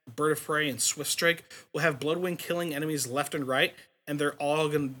 Ransack, Bird of Prey, and Swift Strike will have Bloodwing killing enemies left and right, and they're all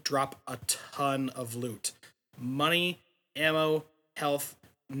going to drop a ton of loot. Money, ammo, health,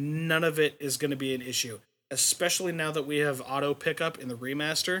 none of it is going to be an issue. Especially now that we have auto pickup in the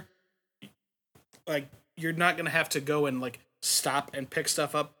remaster. Like, you're not going to have to go and, like, stop and pick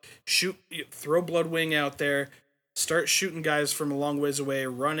stuff up. Throw Bloodwing out there, start shooting guys from a long ways away,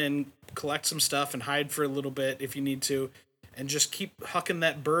 run in, collect some stuff, and hide for a little bit if you need to, and just keep hucking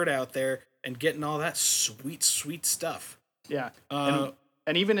that bird out there and getting all that sweet, sweet stuff. Yeah, and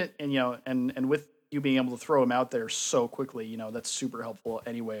even and with you being able to throw them out there so quickly, that's super helpful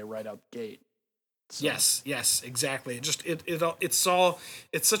anyway, right out the gate. So. Yes, exactly. It's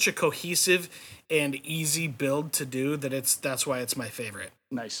such a cohesive and easy build to do that's why it's my favorite.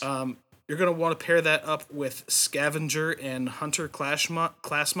 Nice. You're gonna want to pair that up with Scavenger and Hunter class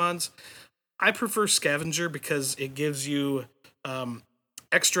mods. I prefer Scavenger because it gives you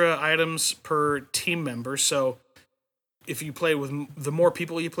extra items per team member. So if you play with the more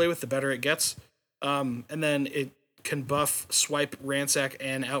people you play with, the better it gets. And then it can buff Swipe, Ransack,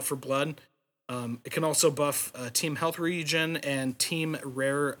 and Out for Blood. It can also buff team health regen and team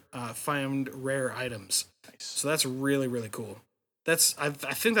find rare items. Nice. So that's really, really cool. I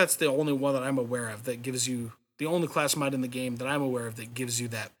think that's the only one that I'm aware of that gives you the only class mod in the game that I'm aware of that gives you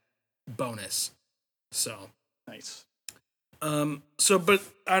that bonus. So nice. But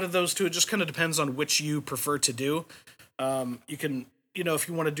out of those two, it just kind of depends on which you prefer to do. You can, if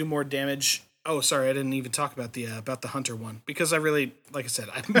you want to do more damage. Oh, sorry, I didn't even talk about the Hunter one because I really, like I said,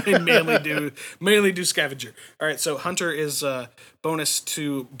 I mainly do Scavenger. All right, so Hunter is bonus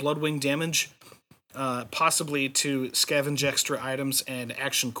to Bloodwing damage, possibly to scavenge extra items and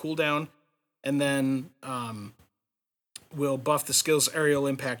action cooldown, and then will buff the skills Aerial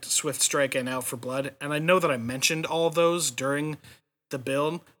Impact, Swift Strike, and Out for Blood. And I know that I mentioned all of those during the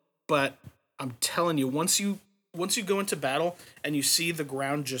build, but I'm telling you, once you go into battle and you see the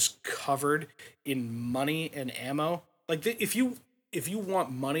ground just covered in money and ammo, like if you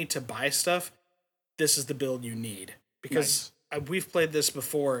want money to buy stuff, this is the build you need because we've played this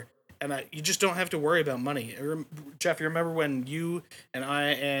before and you just don't have to worry about money. Jeff, you remember when you and I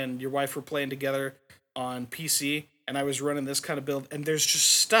and your wife were playing together on PC and I was running this kind of build and there's just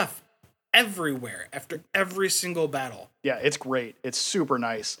stuff everywhere after every single battle. Yeah, it's great. It's super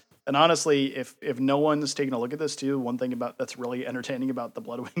nice. And honestly, if no one's taking a look at this too, one thing that's really entertaining about the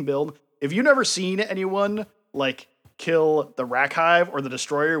Bloodwing build, if you've never seen anyone like kill the Rack Hive or the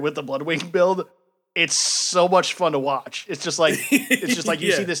Destroyer with the Bloodwing build, it's so much fun to watch. It's just like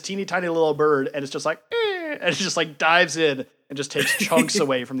you see this teeny tiny little bird and it's just like and it just like dives in and just takes chunks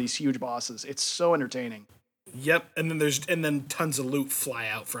away from these huge bosses. It's so entertaining. Yep, and then tons of loot fly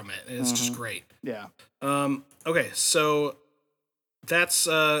out from it, and it's just great. Yeah. Okay, so that's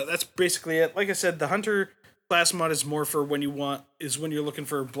basically it. Like I said, the Hunter class mod is more for when you're looking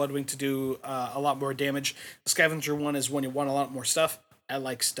for Bloodwing to do a lot more damage. The Scavenger one is when you want a lot more stuff. I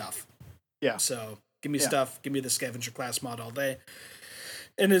like stuff. Yeah. So give me stuff. Give me the Scavenger class mod all day.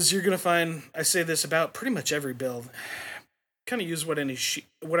 And as you're gonna find, I say this about pretty much every build. Kind of use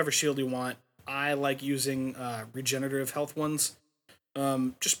whatever shield you want. I like using regenerative health ones,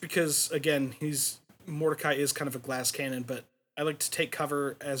 just because again Mordecai is kind of a glass cannon, but I like to take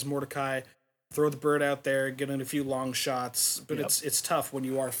cover as Mordecai, throw the bird out there, get in a few long shots. But it's tough when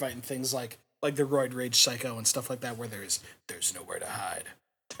you are fighting things like the Roid Rage Psycho and stuff like that, where there's nowhere to hide.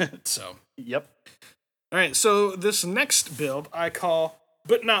 So. Yep. All right. So this next build I call,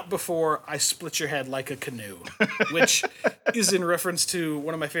 but not before I split your head like a canoe, which is in reference to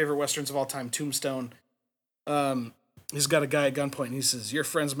one of my favorite westerns of all time, Tombstone. He's got a guy at gunpoint and he says, "Your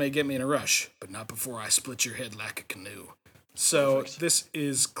friends may get me in a rush, but not before I split your head like a canoe." So This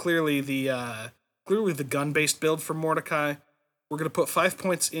is clearly the gun-based build for Mordecai. We're going to put 5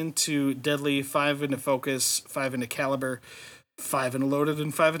 points into Deadly, 5 into Focus, 5 into Caliber, 5 into loaded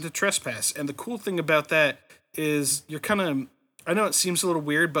and 5 into trespass. And the cool thing about that is you're kind of, I know it seems a little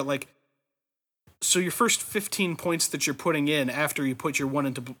weird, but like, so your first 15 points that you're putting in after you put your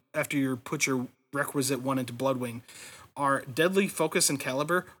requisite 1 into Bloodwing are deadly, focus, and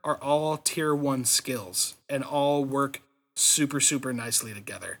caliber are all tier 1 skills and all work super, super nicely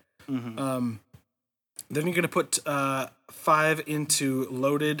together. Mm-hmm. Then you're going to put 5 into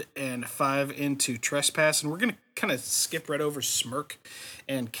loaded and 5 into trespass. And we're going to kind of skip right over smirk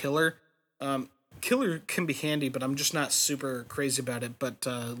and killer. Killer can be handy, but I'm just not super crazy about it. But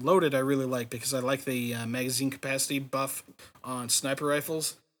loaded I really like because I like the magazine capacity buff on sniper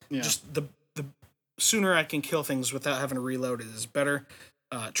rifles. Yeah. Just the sooner I can kill things without having to reload it is better.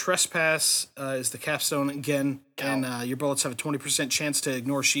 Trespass is the capstone again, and your bullets have a 20% chance to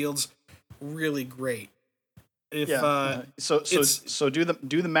ignore shields. Really great. So do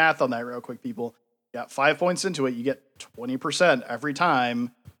the math on that real quick, people. You got 5 points into it, you get 20% every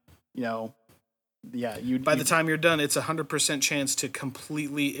time. You know, by the time you're done, it's 100% chance to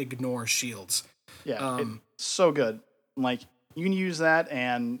completely ignore shields. Yeah, it's so good. Like you can use that,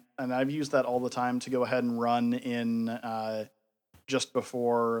 and I've used that all the time to go ahead and run in just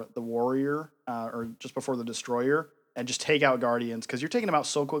before the warrior or just before the destroyer, and just take out guardians because you're taking them out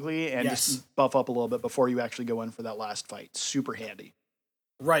so quickly, and just buff up a little bit before you actually go in for that last fight. Super handy.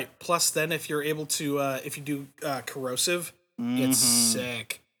 Right. Plus, then if you're able to, if you do corrosive, it's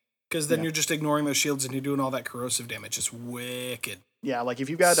sick. Because then you're just ignoring those shields and you're doing all that corrosive damage. It's wicked. Yeah, like if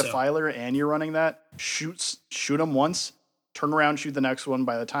you've got a defiler and you're running that, shoot them once, turn around, shoot the next one.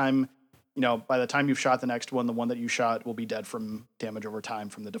 By the time you've shot the next one, the one that you shot will be dead from damage over time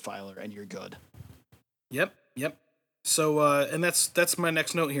from the defiler, and you're good. Yep. So, and that's my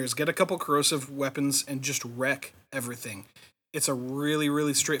next note here is get a couple corrosive weapons and just wreck everything. It's a really,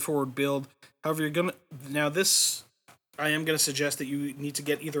 really straightforward build. However, I am going to suggest that you need to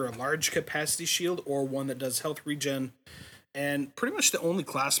get either a large capacity shield or one that does health regen. And pretty much the only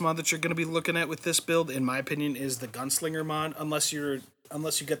class mod that you're going to be looking at with this build, in my opinion, is the Gunslinger mod, unless you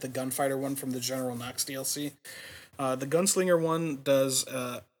get the Gunfighter one from the General Knox DLC. The Gunslinger one does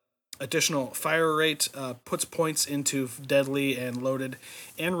additional fire rate, puts points into deadly and loaded,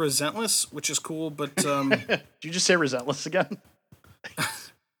 and relentless, which is cool. But did you just say relentless again?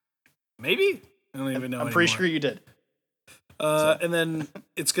 Maybe I don't even know. I'm pretty sure you did. And then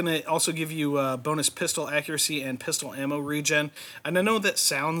it's going to also give you bonus pistol accuracy and pistol ammo regen. And I know that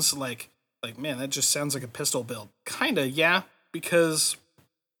sounds like, man, that just sounds like a pistol build. Kinda, yeah, because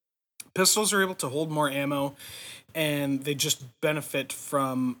pistols are able to hold more ammo, and they just benefit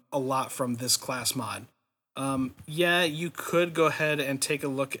from a lot from this class mod. You could go ahead and take a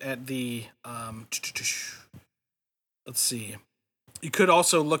look at the... let's see. You could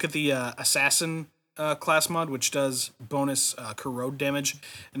also look at the Assassin class mod, which does bonus corrode damage,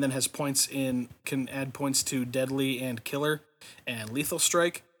 and then can add points to deadly and killer and lethal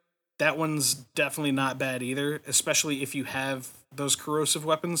strike. That one's definitely not bad either, especially if you have those corrosive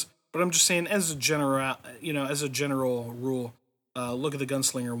weapons. But I'm just saying, as a general rule, look at the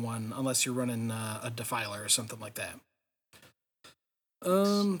Gunslinger one, unless you're running a Defiler or something like that.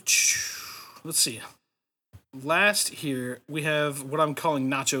 Let's see. Last here, we have what I'm calling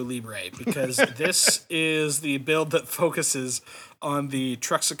Nacho Libre, because this is the build that focuses on the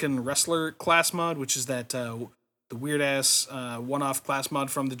Truxican Wrestler class mod, which is that the weird-ass one-off class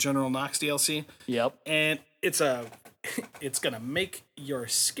mod from the General Knox DLC. Yep. And it's going to make your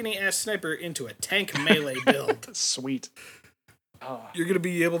skinny-ass sniper into a tank melee build. Sweet. Oh. You're going to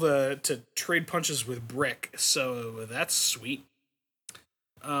be able to trade punches with Brick, so that's sweet.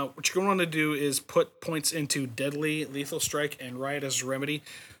 What you're going to want to do is put points into Deadly, Lethal Strike, and Riotous Remedy,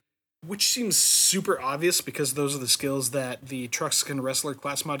 which seems super obvious because those are the skills that the Truxican Wrestler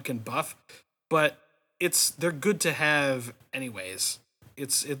class mod can buff, but they're good to have anyways.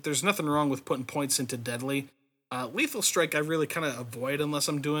 There's nothing wrong with putting points into Deadly. Lethal Strike I really kind of avoid unless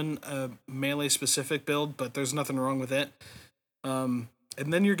I'm doing a melee-specific build, but there's nothing wrong with it. And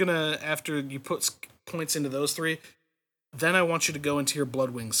then you're going to, after you put points into those three, then I want you to go into your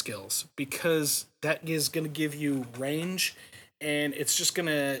Bloodwing skills, because that is going to give you range, and it's just going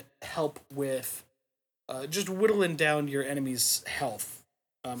to help with just whittling down your enemy's health,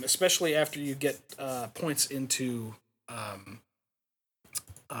 especially after you get points into,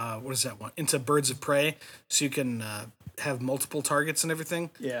 what is that one? Into Birds of Prey, so you can have multiple targets and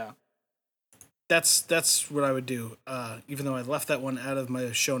everything. Yeah. That's what I would do, even though I left that one out of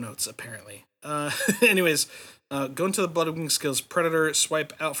my show notes, apparently. Anyways... go into the Bloodwing skills: Predator,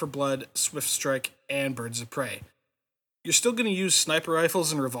 Swipe, Out for Blood, Swift Strike, and Birds of Prey. you're still going to use sniper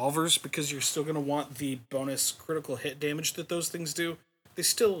rifles and revolvers because you're still going to want the bonus critical hit damage that those things do. They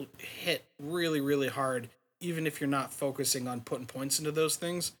still hit really, really hard, even if you're not focusing on putting points into those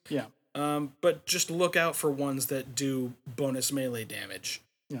things. Yeah. But just look out for ones that do bonus melee damage.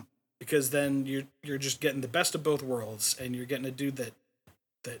 Yeah. Because then you're just getting the best of both worlds, and you're getting a dude that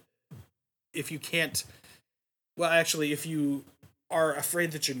if you can't, well, actually, if you are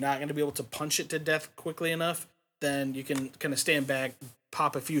afraid that you're not going to be able to punch it to death quickly enough, then you can kind of stand back,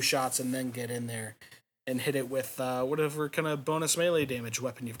 pop a few shots, and then get in there and hit it with whatever kind of bonus melee damage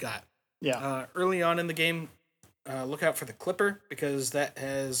weapon you've got. Yeah. Early on in the game, look out for the Clipper, because that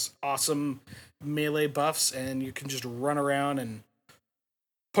has awesome melee buffs, and you can just run around and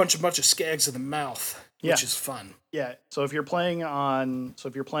punch a bunch of skags in the mouth, which is fun. Yeah. So if you're playing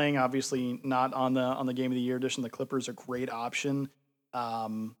obviously not on the Game of the Year edition, the Clipper's a great option.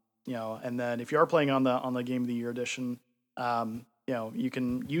 And then if you are playing on the Game of the Year edition, you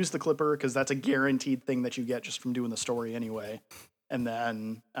can use the Clipper because that's a guaranteed thing that you get just from doing the story anyway. And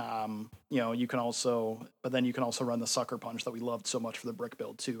then, you can also run the Sucker Punch that we loved so much for the brick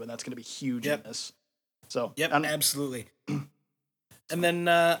build too, and that's going to be huge in this. So, absolutely. And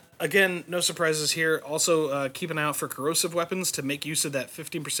then, again, no surprises here. Also, keep an eye out for corrosive weapons to make use of that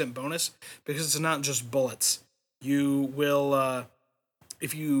 15% bonus, because it's not just bullets. You will,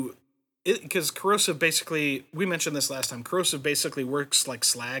 because corrosive basically, we mentioned this last time, corrosive basically works like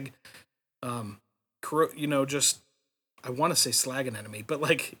slag. I want to say slag an enemy, but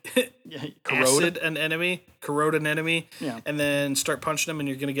like acid an enemy, corrode an enemy, and then start punching them, and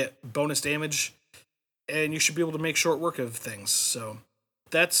you're going to get bonus damage. And you should be able to make short work of things. So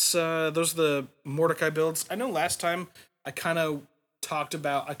that's those are the Mordecai builds. I know last time I kind of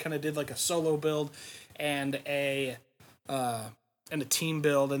did like a solo build and a team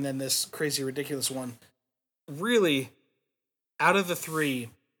build, and then this crazy ridiculous one. Really, out of the three,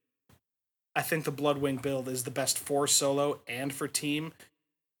 I think the Bloodwing build is the best for solo and for team,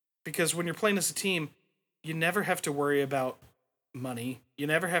 because when you're playing as a team, you never have to worry about money. You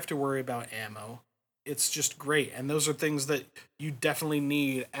never have to worry about ammo. It's just great, and those are things that you definitely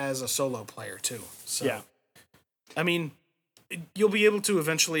need as a solo player too. So, yeah. I mean, you'll be able to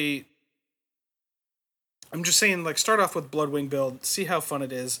eventually. I'm just saying, like, start off with Bloodwing build, see how fun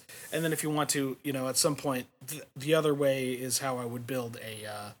it is, and then if you want to, at some point, the other way is how I would build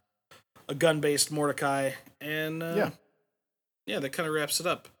a gun-based Mordecai, and that kind of wraps it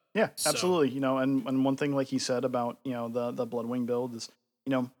up. Yeah, absolutely. And one thing, like he said about the Bloodwing build is.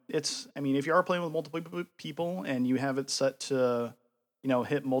 If you are playing with multiple people and you have it set to,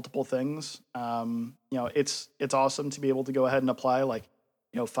 hit multiple things, it's awesome to be able to go ahead and apply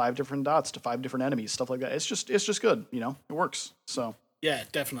 5 different dots to 5 different enemies, stuff like that. It's just good, it works. So yeah,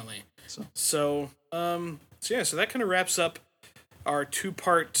 definitely. So that kind of wraps up our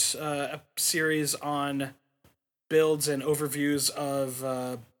 2-part series on builds and overviews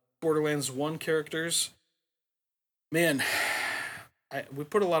of Borderlands 1 characters. Man, we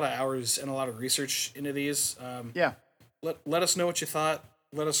put a lot of hours and a lot of research into these. Let us know what you thought.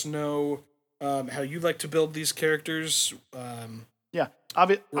 Let us know how you like to build these characters.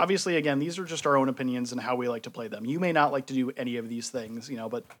 Obviously, again, these are just our own opinions and how we like to play them. You may not like to do any of these things,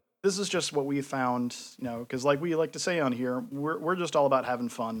 but this is just what we found, because like we like to say on here, we're just all about having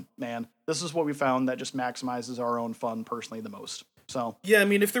fun, man. This is what we found that just maximizes our own fun personally the most. So yeah, I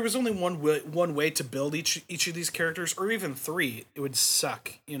mean, if there was only one way to build each of these characters, or even 3, it would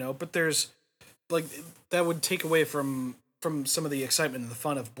suck, But there's that would take away from some of the excitement and the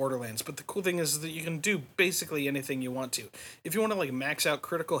fun of Borderlands. But the cool thing is that you can do basically anything you want to. If you want to max out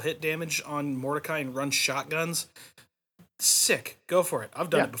critical hit damage on Mordecai and run shotguns, sick, go for it. I've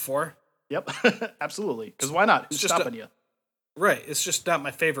done it before. Yep, absolutely. Because why not? Who's stopping you? Right. It's just not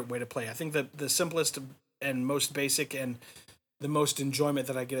my favorite way to play. I think that the simplest and most basic and the most enjoyment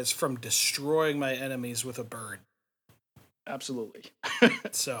that I get is from destroying my enemies with a bird. Absolutely.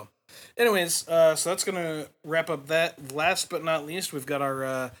 So, anyways, so that's going to wrap up that. Last but not least, we've got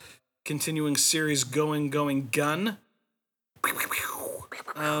our continuing series Going Gun.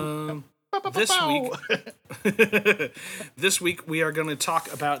 This week we are going to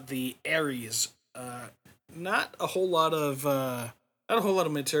talk about the Ares. Not a whole lot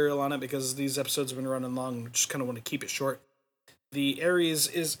of material on it because these episodes have been running long. Just kind of want to keep it short. The Ares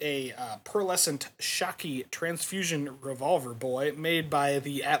is a pearlescent Shocky transfusion revolver boy made by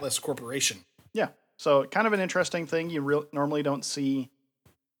the Atlas Corporation. Yeah, so kind of an interesting thing you normally don't see,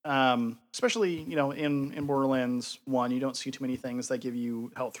 especially in Borderlands 1, you don't see too many things that give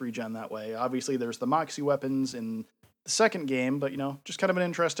you health regen that way. Obviously, there's the Moxie weapons in the second game, but just kind of an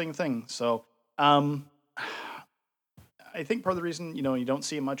interesting thing. So, I think part of the reason you don't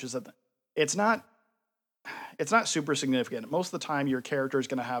see it much is that it's not super significant. Most of the time, your character is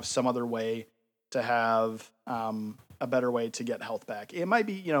going to have some other way to have a better way to get health back. It might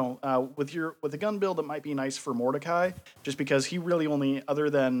be with the gun build, it might be nice for Mordecai just because he really only other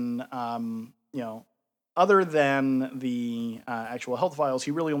than the actual health vials,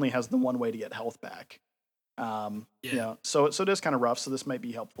 he really only has the one way to get health back. So it is kind of rough. So this might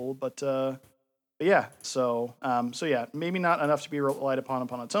be helpful, but yeah. So yeah, maybe not enough to be relied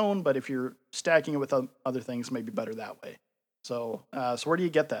upon its own, but if you're stacking it with other things, maybe better that way. So where do you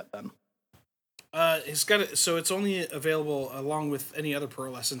get that then? It's got it. So it's only available along with any other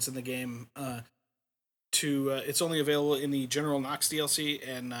pearlescents in the game. It's only available in the General Nox DLC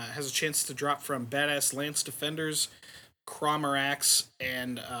and has a chance to drop from Badass Lance Defenders, Cromerax,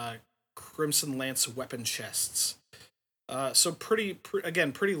 and Crimson Lance weapon chests. So pretty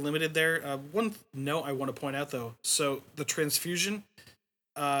limited there. One note I want to point out though, so the transfusion,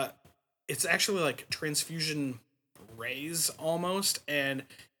 it's actually like transfusion rays almost, and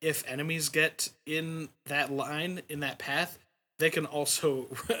if enemies get in that line, in that path, they can also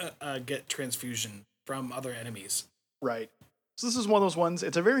get transfusion from other enemies. Right. So this is one of those ones,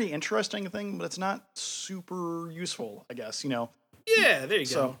 it's a very interesting thing, but it's not super useful, I guess, Yeah, there you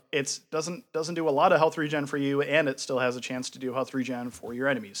go. So it doesn't do a lot of health regen for you, and it still has a chance to do health regen for your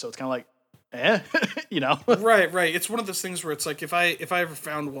enemies. So it's kind of like, Right. It's one of those things where it's like if I ever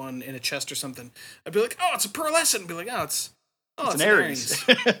found one in a chest or something, I'd be like, oh, it's a pearlescent. And be like, it's an Ares.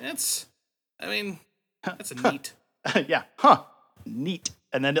 That's a neat. Yeah. Neat.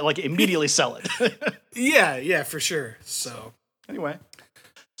 And then immediately sell it. Yeah, for sure. So anyway.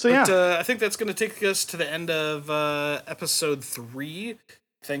 I think that's going to take us to the end of episode 3.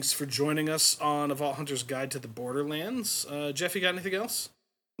 Thanks for joining us on A Vault Hunter's Guide to the Borderlands. Jeff, you got anything else?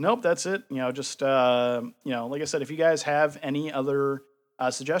 Nope, that's it. Just like I said, if you guys have any other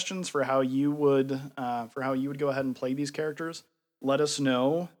suggestions for how you would go ahead and play these characters, let us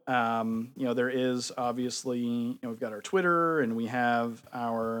know. There is obviously we've got our Twitter and we have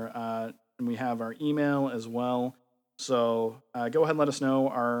our email as well. So go ahead and let us know.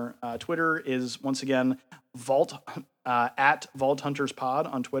 Our Twitter is once again at Vault Hunters Pod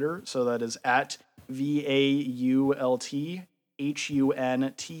on Twitter. So that is at VAULTHUNTERSPOD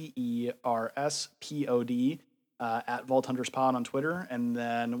at Vault Hunters Pod on Twitter. And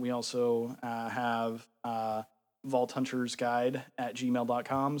then we also have Vault Hunters Guide at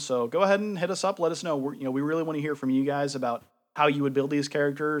gmail.com. So go ahead and hit us up. Let us know. We really want to hear from you guys about how you would build these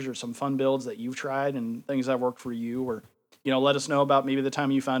characters or some fun builds that you've tried and things that worked for you, or let us know about maybe the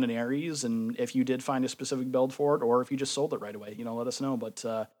time you found an Ares and if you did find a specific build for it or if you just sold it right away. Let us know. But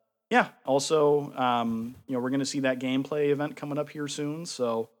yeah, also we're going to see that gameplay event coming up here soon,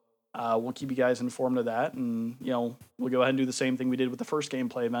 so we'll keep you guys informed of that, and we'll go ahead and do the same thing we did with the first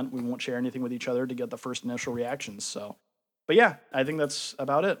gameplay event. We won't share anything with each other to get the first initial reactions. So but yeah, I think that's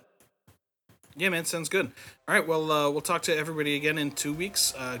about it. Yeah, man, sounds good. All right, well, we'll talk to everybody again in 2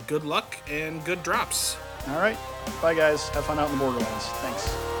 weeks. Good luck and good drops. All right. Bye, guys. Have fun out in the Borderlands.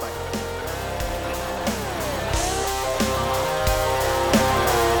 Thanks. Bye.